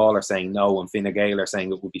Fianna Fáil are saying no, and Fine Gael are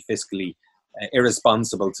saying it would be fiscally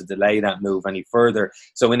irresponsible to delay that move any further.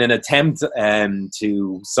 So in an attempt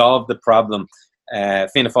to solve the problem,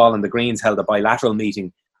 Fianna Fáil and the Greens held a bilateral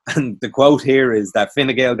meeting, and the quote here is that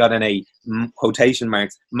Fine Gael got in a, quotation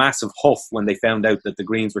marks, massive huff when they found out that the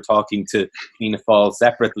Greens were talking to Fianna Fáil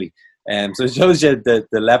separately. So it shows you the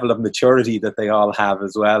level of maturity that they all have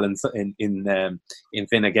as well in Fine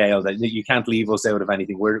Gael, that you can't leave us out of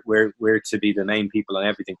anything. We're to be the main people on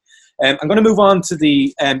everything. I'm going to move on to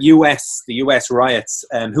the US riots.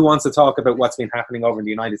 Who wants to talk about what's been happening over in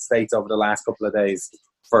the United States over the last couple of days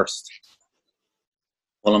first?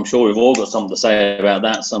 Well, I'm sure we've all got something to say about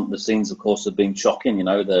that. Some of the scenes, of course, have been shocking. You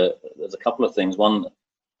know, there's a couple of things. One,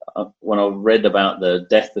 when I read about the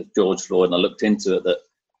death of George Floyd and I looked into it, that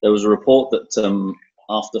there was a report that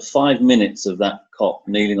after 5 minutes of that cop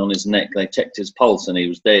kneeling on his neck, they checked his pulse and he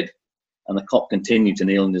was dead. And the cop continued to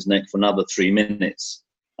kneel on his neck for another 3 minutes.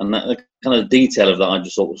 And that, the kind of detail of that I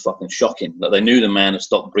just thought was fucking shocking. That they knew the man had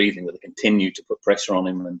stopped breathing, but they continued to put pressure on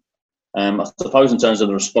him. And I suppose in terms of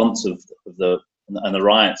the response of the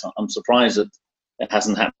riots, I'm surprised that it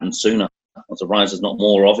hasn't happened sooner. I'm surprised there's not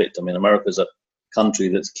more of it. I mean, America's a country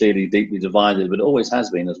that's clearly deeply divided, but it always has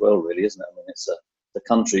been as well, really, isn't it? I mean, it's the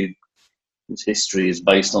country whose history is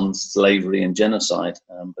based on slavery and genocide,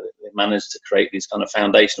 but it managed to create these kind of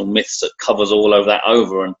foundational myths that covers all of that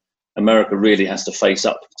over, and America really has to face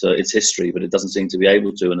up to its history, but it doesn't seem to be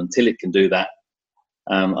able to, and until it can do that,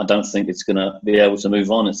 I don't think it's going to be able to move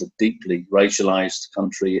on. It's a deeply racialized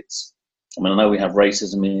country. I mean, I know we have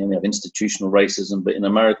racism here, we have institutional racism, but in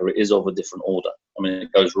America it is of a different order. I mean,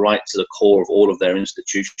 it goes right to the core of all of their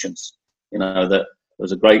institutions. You know, that there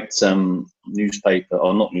was a great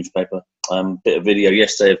bit of video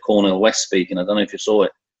yesterday of Cornel West speaking. I don't know if you saw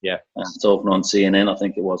it. Yeah. Talking on CNN, I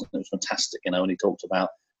think it was. It was fantastic, you know, and he talked about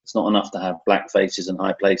it's not enough to have black faces in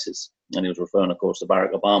high places. And he was referring, of course, to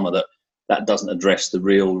Barack Obama, that doesn't address the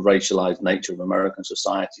real racialized nature of American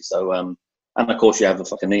society. So, and of course, you have a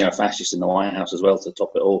fucking neo-fascist in the White House as well to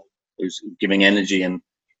top it all, who's giving energy and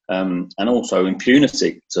also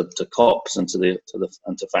impunity to cops and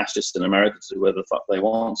to fascists in America to do whatever the fuck they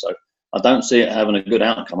want. So I don't see it having a good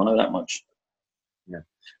outcome. I know that much. Yeah.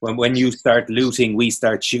 When you start looting, we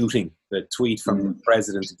start shooting. The tweet from the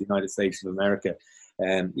President of the United States of America.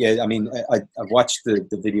 Yeah, I mean, I've watched the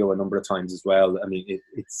video a number of times as well. I mean,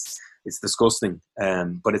 it's disgusting.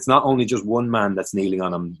 But it's not only just one man that's kneeling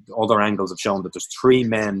on him. Other angles have shown that there's 3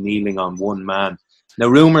 men kneeling on one man. Now,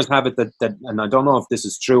 rumours have it that, and I don't know if this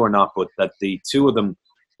is true or not, but that the two of them,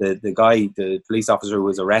 the police officer who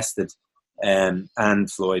was arrested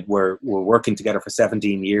and Floyd, were working together for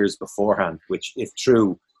 17 years beforehand, which, if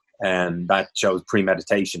true, that shows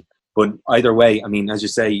premeditation. But either way, I mean, as you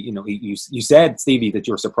say, you know, you said, Stevie, that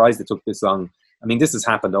you're surprised it took this long. I mean, this has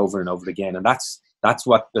happened over and over again, and that's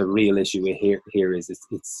what the real issue here is.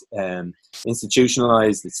 It's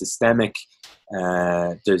institutionalized, it's systemic.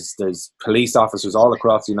 There's police officers all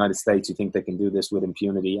across the United States who think they can do this with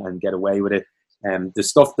impunity and get away with it. The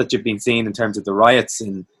stuff that you've been seeing in terms of the riots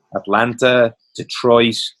in Atlanta,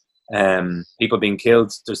 Detroit, people being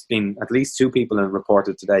killed. There's been at least 2 people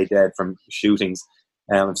reported today dead from shootings.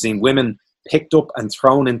 I've seen women picked up and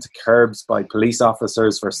thrown into curbs by police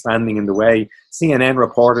officers for standing in the way. CNN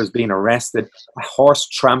reporters being arrested. A horse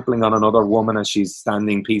trampling on another woman as she's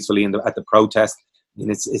standing peacefully at the protest. I mean,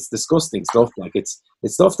 it's disgusting stuff. Like it's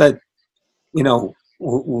stuff that you know,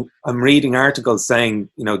 I'm reading articles saying,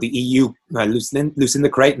 you know, the EU, Lucinda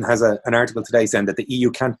Creighton has an article today saying that the EU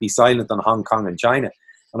can't be silent on Hong Kong and China.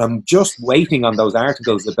 And I'm just waiting on those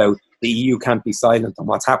articles about the EU can't be silent on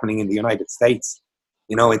what's happening in the United States.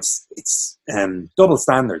 You know, it's double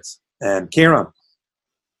standards. Kieran.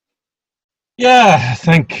 Yeah, I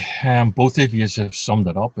think both of you have summed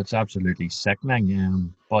it up. It's absolutely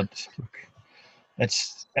sickening. But look,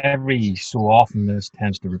 it's every so often this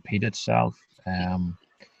tends to repeat itself.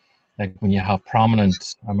 Like when you have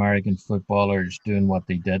prominent American footballers doing what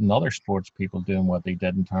they did and other sports people doing what they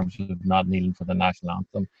did in terms of not kneeling for the national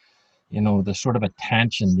anthem, you know, the sort of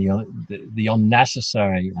attention, the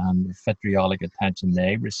unnecessary and vitriolic attention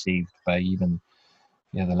they received by even,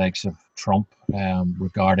 you know, the likes of Trump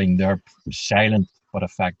regarding their silent but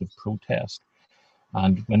effective protest.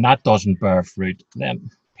 And when that doesn't bear fruit, then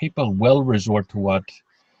people will resort to what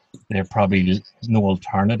there's probably no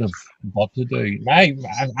alternative but to do.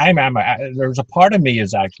 There's a part of me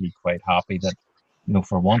is actually quite happy that, you know,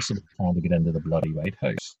 for once they're trying to get into the bloody White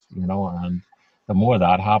House, you know, and the more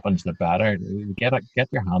that happens, the better. Get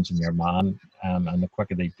your hands on your man, and the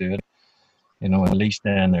quicker they do it, you know, at least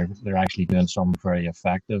then they're actually doing something very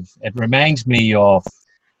effective. It reminds me of,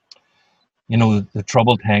 you know, the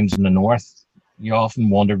troubled times in the north. You often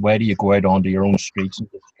wondered, why do you go out onto your own streets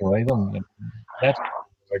and destroy them? You know, let's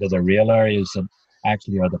go to the real areas that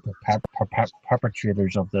actually are the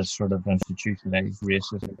perpetrators of this sort of institutionalized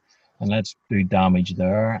racism, and let's do damage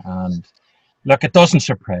there. And look, it doesn't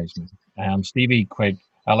surprise me. Stevie quite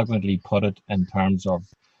eloquently put it in terms of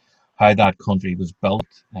how that country was built.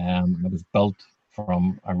 It was built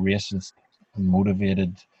from a racist and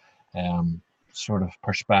motivated sort of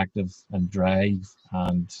perspective and drive,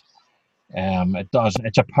 and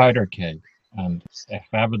it's a powder keg. And if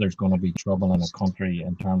ever there's going to be trouble in a country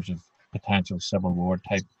in terms of potential civil war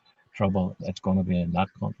type trouble, it's going to be in that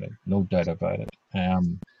country, no doubt about it.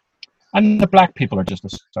 And the black people are just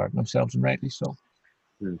asserting themselves, and rightly so.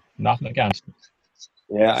 Nothing against it.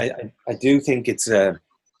 Yeah, I do think it's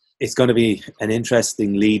going to be an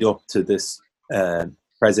interesting lead up to this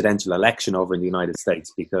presidential election over in the United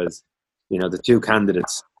States, because, you know, the two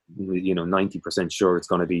candidates, you know, 90% sure it's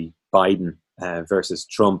going to be Biden versus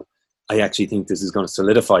Trump. I actually think this is going to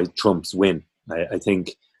solidify Trump's win. I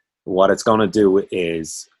think what it's going to do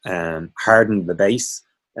is harden the base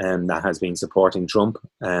that has been supporting Trump.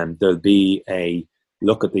 There'll be a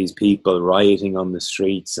look at these people rioting on the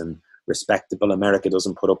streets, and respectable America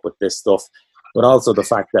doesn't put up with this stuff. But also the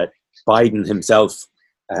fact that Biden himself,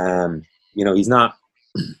 you know, he's not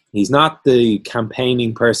the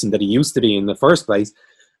campaigning person that he used to be in the first place.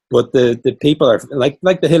 But the people are like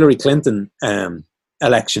the Hillary Clinton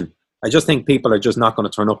election. I just think people are just not going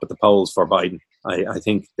to turn up at the polls for Biden. I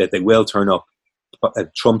think that they will turn up.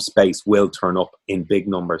 Trump's base will turn up in big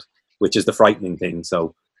numbers, which is the frightening thing.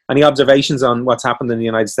 So, any observations on what's happened in the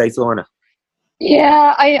United States, Lorna?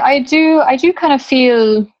 Yeah, I do kind of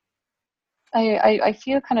feel. I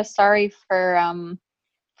feel kind of sorry for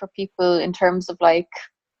people in terms of like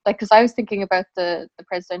because I was thinking about the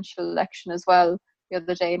presidential election as well the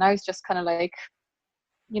other day, and I was just kind of like,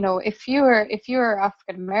 you know, if you're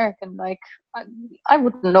African American, like I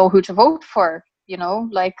wouldn't know who to vote for, you know,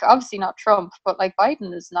 like obviously not Trump, but like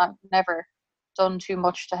Biden has never done too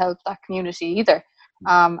much to help that community either.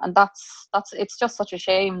 And that's it's just such a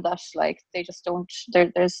shame that like they just don't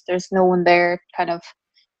there's no one there kind of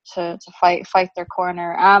to fight their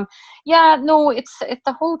corner. Yeah, no, it's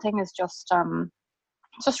the whole thing is just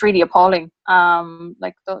really appalling.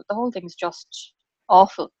 Like the whole thing is just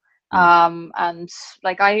awful. And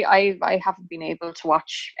like I haven't been able to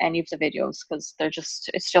watch any of the videos because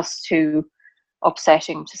it's just too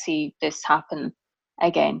upsetting to see this happen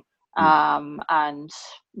again. And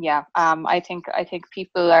yeah, I think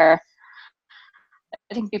people are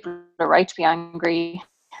right to be angry.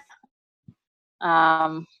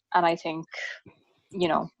 And I think, you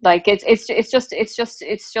know, like it's just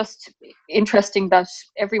interesting that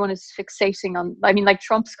everyone is fixating on, I mean, like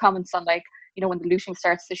Trump's comments on like, you know, when the looting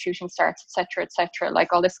starts, the shooting starts, etc.,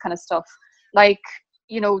 like all this kind of stuff. Like,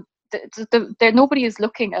 you know, nobody is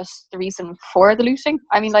looking at the reason for the looting.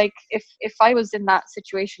 I mean, like if I was in that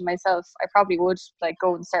situation myself, I probably would like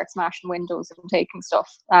go and start smashing windows and taking stuff.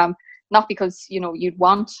 Not because, you know, you'd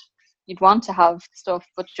want to have stuff,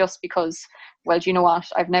 but just because, well, do you know what?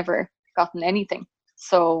 I've never gotten anything.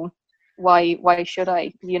 So why should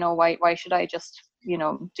I? You know, why should I just, you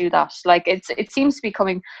know, do that? Like it seems to be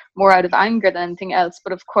coming more out of anger than anything else.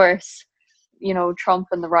 But of course, you know, Trump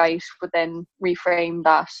and the right would then reframe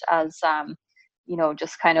that as you know,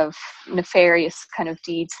 just kind of nefarious kind of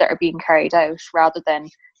deeds that are being carried out, rather than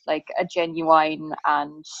like a genuine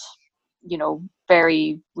and, you know,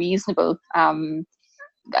 very reasonable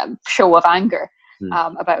show of anger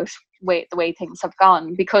about the way things have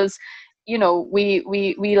gone, because, you know,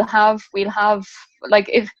 we'll have like,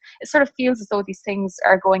 if it sort of feels as though these things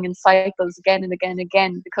are going in cycles again and again and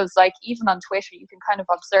again, because like even on Twitter you can kind of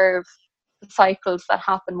observe the cycles that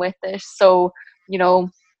happen with it. So, you know,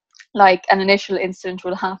 like an initial incident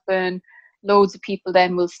will happen, loads of people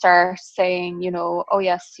then will start saying, you know, oh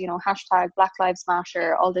yes, you know, hashtag Black Lives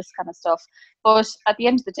Matter, all this kind of stuff. But at the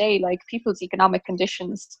end of the day, like, people's economic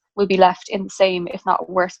conditions will be left in the same, if not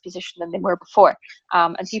worse position than they were before.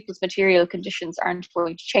 And people's material conditions aren't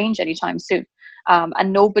going to change anytime soon.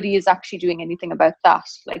 And nobody is actually doing anything about that.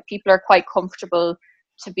 Like, people are quite comfortable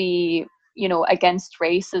to be, you know, against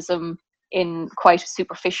racism in quite a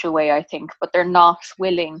superficial way, I think, but they're not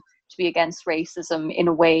willing to be against racism in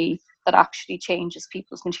a way that actually changes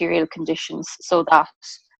people's material conditions, so that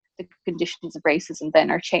the conditions of racism then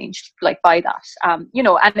are changed, like, by that. You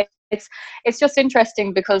know, and it's just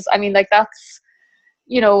interesting because, I mean, like, that's,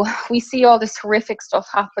 you know, we see all this horrific stuff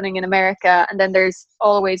happening in America, and then there's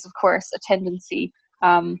always, of course, a tendency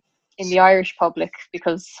in the Irish public,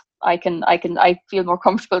 because I feel more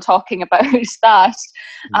comfortable talking about that,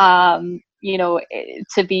 you know,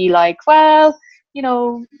 to be like, well, you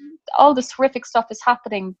know, all this horrific stuff is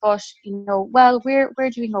happening, but, you know, well, we're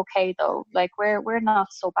doing okay though. Like, we're not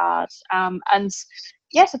so bad. And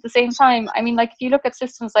yet at the same time, I mean, like, if you look at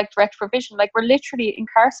systems like direct provision, like, we're literally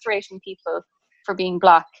incarcerating people for being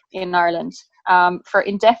Black in Ireland for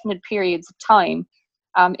indefinite periods of time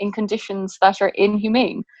in conditions that are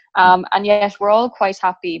inhumane. And yet we're all quite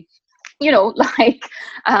happy, you know, like,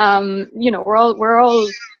 you know, we're all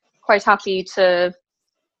quite happy to,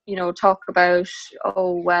 you know, talk about,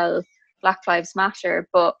 oh, well, Black Lives Matter,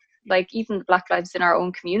 but, like, even the Black lives in our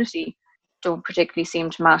own community don't particularly seem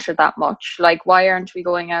to matter that much. Like, why aren't we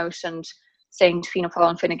going out and saying to Fianna Fáil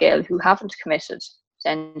and Fine Gael, who haven't committed to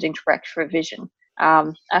ending direct provision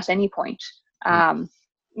at any point?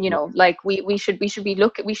 You know, like, we should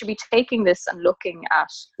be taking this and looking at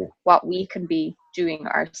what we can be doing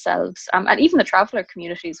ourselves, and even the traveller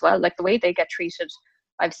community as well, like, the way they get treated.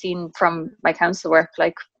 I've seen from my council work,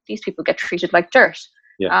 like, these people get treated like dirt.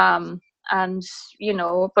 And, you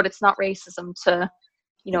know, but it's not racism to,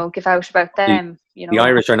 you know, give out about them. You know, the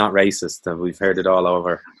Irish are not racist, and we've heard it all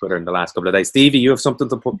over Twitter in the last couple of days. Stevie, you have something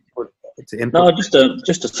to put to input? No, just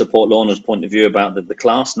to support Lorna's point of view about the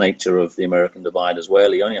class nature of the American divide as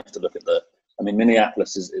well. You only have to look at I mean,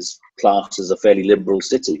 Minneapolis is classed as a fairly liberal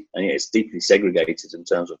city, and yet it's deeply segregated in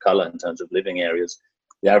terms of colour, in terms of living areas.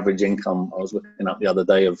 The average income, I was looking up the other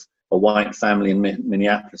day, of a white family in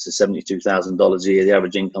Minneapolis is $72,000 a year. The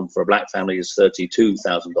average income for a Black family is $32,000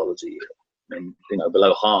 a year. I mean, you know,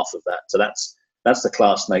 below half of that. So that's the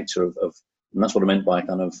class nature of, and that's what I meant by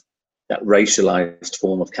kind of that racialized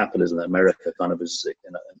form of capitalism that America kind of is,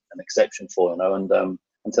 you know, an exception for, you know. And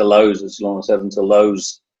until those, as Lorna said, until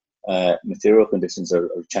those material conditions are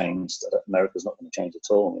changed, America's not going to change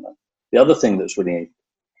at all, you know. The other thing that's really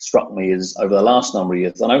struck me is, over the last number of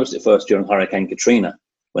years, I noticed it first during Hurricane Katrina,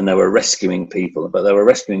 when they were rescuing people, but they were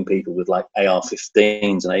rescuing people with like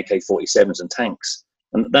AR-15s and AK-47s and tanks.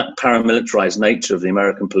 And that paramilitarized nature of the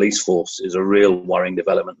American police force is a real worrying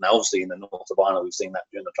development. Now, obviously, in the north of Ireland, we've seen that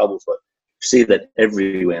during the Troubles, but you see that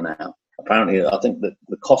everywhere now. Apparently, I think that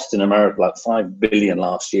the cost in America, like $5 billion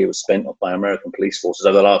last year, was spent by American police forces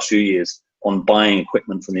over the last few years on buying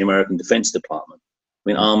equipment from the American Defense Department. I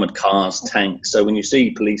mean, armored cars, tanks. So when you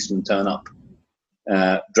see policemen turn up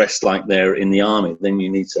dressed like they're in the army, then you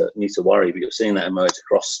need to worry. But you're seeing that emerge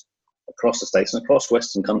across the states and across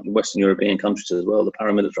Western European countries as well. The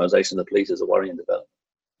paramilitarization of the police is a worrying development.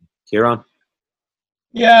 Kieran?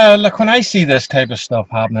 Yeah, look, when I see this type of stuff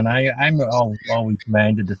happening, I'm always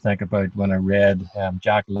minded to think about when I read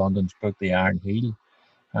Jack London's book, The Iron Heel,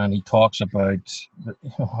 and he talks about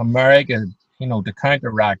America, you know, to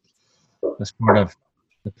counteract the sort of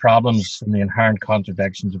the problems and the inherent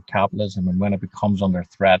contradictions of capitalism, and when it becomes under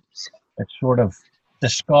threat, it sort of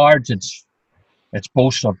discards its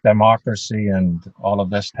boast of democracy and all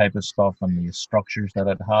of this type of stuff and the structures that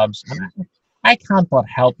it has. And I can't but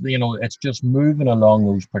help, you know, it's just moving along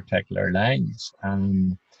those particular lines.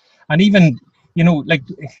 And even, you know, like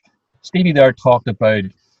Stevie there talked about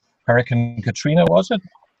Hurricane Katrina, was it?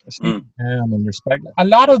 In respect, a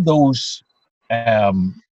lot of those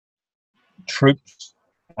troops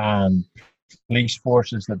and police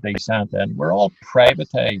forces that they sent in were all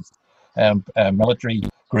privatized military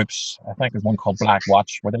groups. I think there's one called Black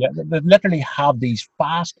Watch, where they literally have these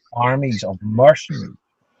vast armies of mercenaries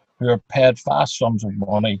who are paid vast sums of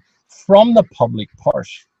money from the public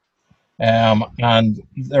purse And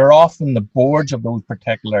they're often the boards of those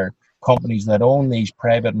particular companies that own these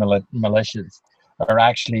private militias are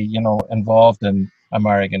actually, involved in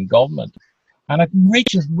American government. And it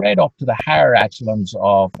reaches right up to the higher echelons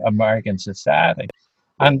of American society.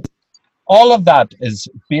 And all of that is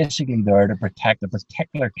basically there to protect a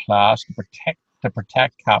particular class, to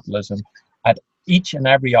protect capitalism at each and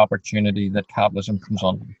every opportunity that capitalism comes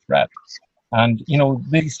under threat. And,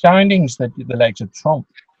 these soundings that the likes of Trump,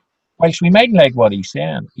 whilst we mightn't like what he's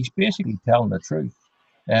saying, he's basically telling the truth.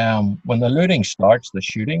 When the looting starts, the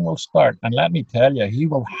shooting will start. And let me tell you, he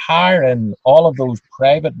will hire in all of those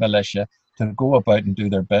private militia to go about and do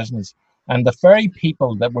their business. And the very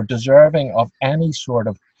people that were deserving of any sort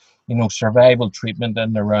of, survival treatment in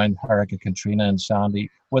and around Hurricane Katrina and Sandy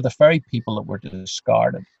were the very people that were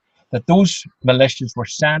discarded. That those militias were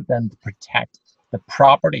sent in to protect the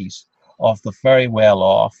properties of the very well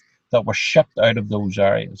off that were shipped out of those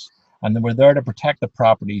areas. And they were there to protect the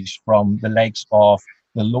properties from the likes of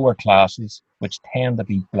the lower classes, which tend to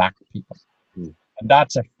be black people. And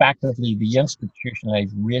that's effectively the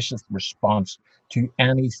institutionalized racist response to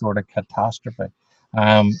any sort of catastrophe.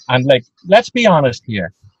 And let's be honest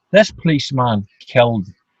here, this policeman killed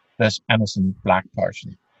this innocent black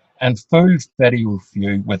person in full video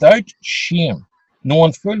view without shame,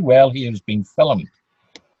 knowing full well he was being filmed.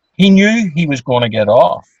 He knew he was going to get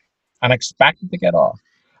off and expected to get off.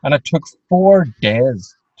 And it took 4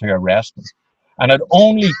 days to arrest him. And it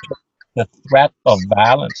only took the threat of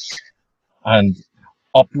violence and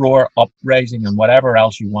uproar, uprising, and whatever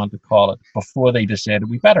else you want to call it before they decided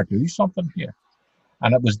we better do something here.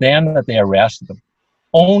 And it was then that they arrested him.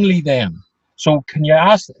 Only then. So can you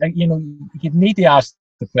ask, you need to ask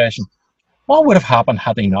the question, what would have happened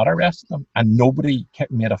had they not arrested him and nobody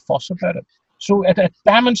made a fuss about it? So it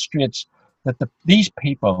demonstrates that these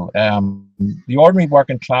people, the ordinary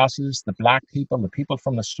working classes, the black people, the people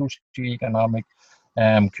from the socioeconomic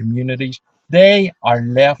communities, they are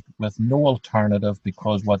left with no alternative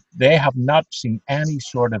because they have not seen any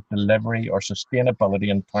sort of delivery or sustainability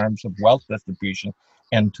in terms of wealth distribution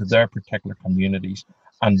into their particular communities.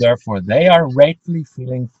 And therefore, they are rightfully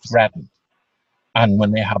feeling threatened. And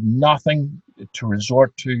when they have nothing to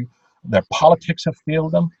resort to, their politics have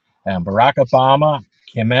failed them. And Barack Obama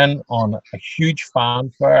came in on a huge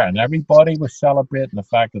fanfare and everybody was celebrating the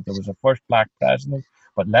fact that there was a first black president.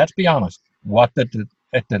 But let's be honest, what did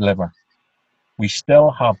it deliver? We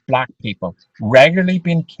still have black people regularly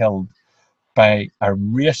being killed by a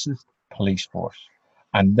racist police force.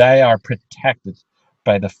 And they are protected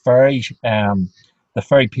by the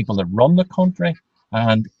very people that run the country.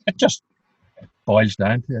 And it just boils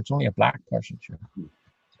down to it's only a black person, sure.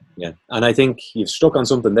 Yeah, and I think you've struck on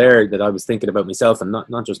something there that I was thinking about myself, and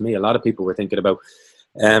not just me. A lot of people were thinking about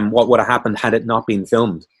what would have happened had it not been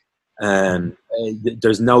filmed.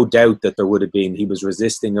 There's no doubt that there would have been. He was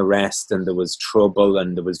resisting arrest, and there was trouble,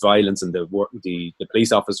 and there was violence, and the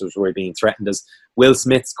police officers were being threatened. As Will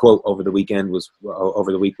Smith's quote over the week was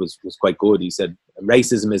quite good. He said,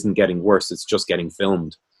 "Racism isn't getting worse; it's just getting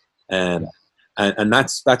filmed." And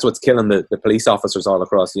that's what's killing the police officers all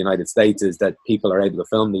across the United States, is that people are able to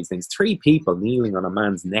film these things. 3 people kneeling on a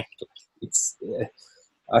man's neck. It's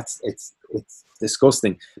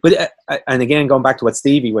disgusting. But and again, going back to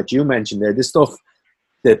what you mentioned there, this stuff,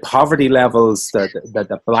 the poverty levels that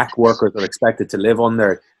the black workers are expected to live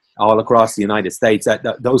under all across the United States, that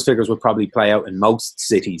those figures would probably play out in most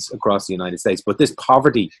cities across the United States. But this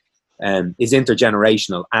poverty is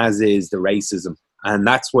intergenerational, as is the racism, and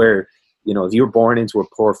that's where, if you're born into a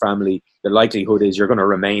poor family, the likelihood is you're going to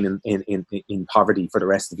remain in poverty for the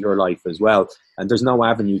rest of your life as well. And there's no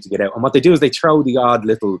avenue to get out. And what they do is they throw the odd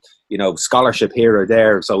little, scholarship here or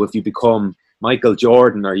there. So if you become Michael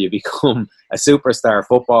Jordan or you become a superstar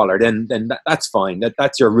footballer, then that's fine.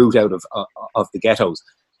 That's your route out of the ghettos.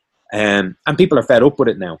 And people are fed up with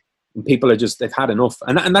it now. And people are they've had enough.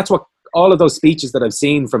 And that's what all of those speeches that I've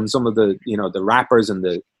seen from some of the, the rappers and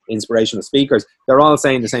the inspirational speakers, they're all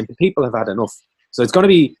saying the same. People have had enough. So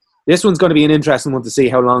this one's going to be an interesting one to see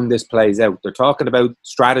how long this plays out. They're talking about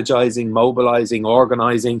strategizing, mobilizing,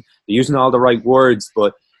 organizing. They're using all the right words,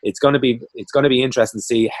 but it's going to be interesting to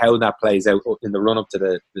see how that plays out in the run up to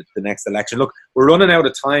the next election. Look, we're running out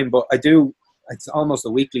of time, but it's almost a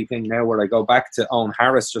weekly thing now where I go back to Owen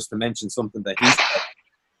Harris just to mention something that he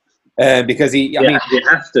said. Because you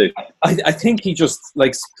have to. I think he just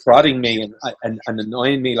likes prodding me and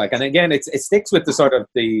annoying me. And again, it sticks with the sort of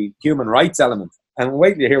the human rights element. And I'm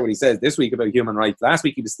waiting to hear what he says this week about human rights. Last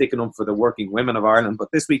week he was sticking up for the working women of Ireland, but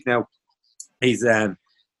this week now he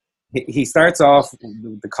starts off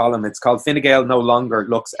the column. It's called "Fine Gael no longer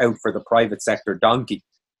looks out for the private sector donkey,"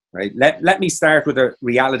 right? Let me start with a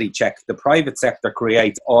reality check. The private sector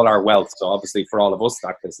creates all our wealth. So obviously for all of us,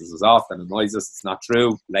 that pisses us off and annoys us. It's not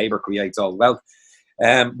true. Labour creates all the wealth.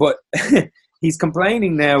 But he's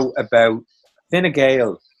complaining now about Fine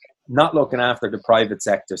Gael not looking after the private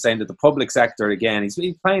sector, saying that the public sector, again, he's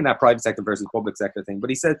playing that private sector versus public sector thing. But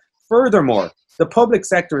he said, furthermore, the public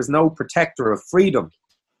sector is no protector of freedom.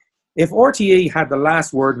 If RTE had the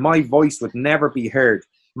last word, my voice would never be heard.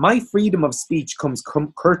 My freedom of speech comes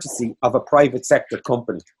courtesy of a private sector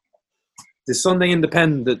company. The Sunday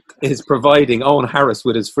Independent is providing Owen Harris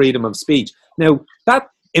with his freedom of speech. Now, that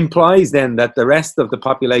implies then that the rest of the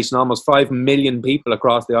population, almost 5 million people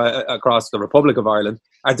across the Republic of Ireland,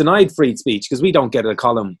 are denied free speech because we don't get a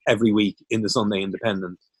column every week in the Sunday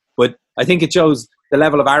Independent. But I think it shows the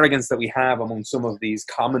level of arrogance that we have among some of these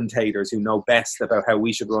commentators who know best about how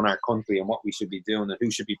we should run our country and what we should be doing and who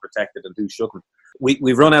should be protected and who shouldn't.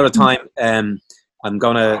 We've run out of time. I'm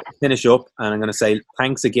going to finish up and I'm going to say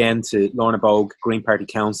thanks again to Lorna Bogue, Green Party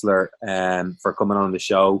Councillor, for coming on the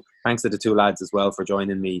show. Thanks to the two lads as well for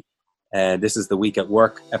joining me. This is The Week at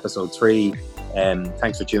Work, episode 3.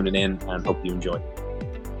 Thanks for tuning in and hope you enjoy.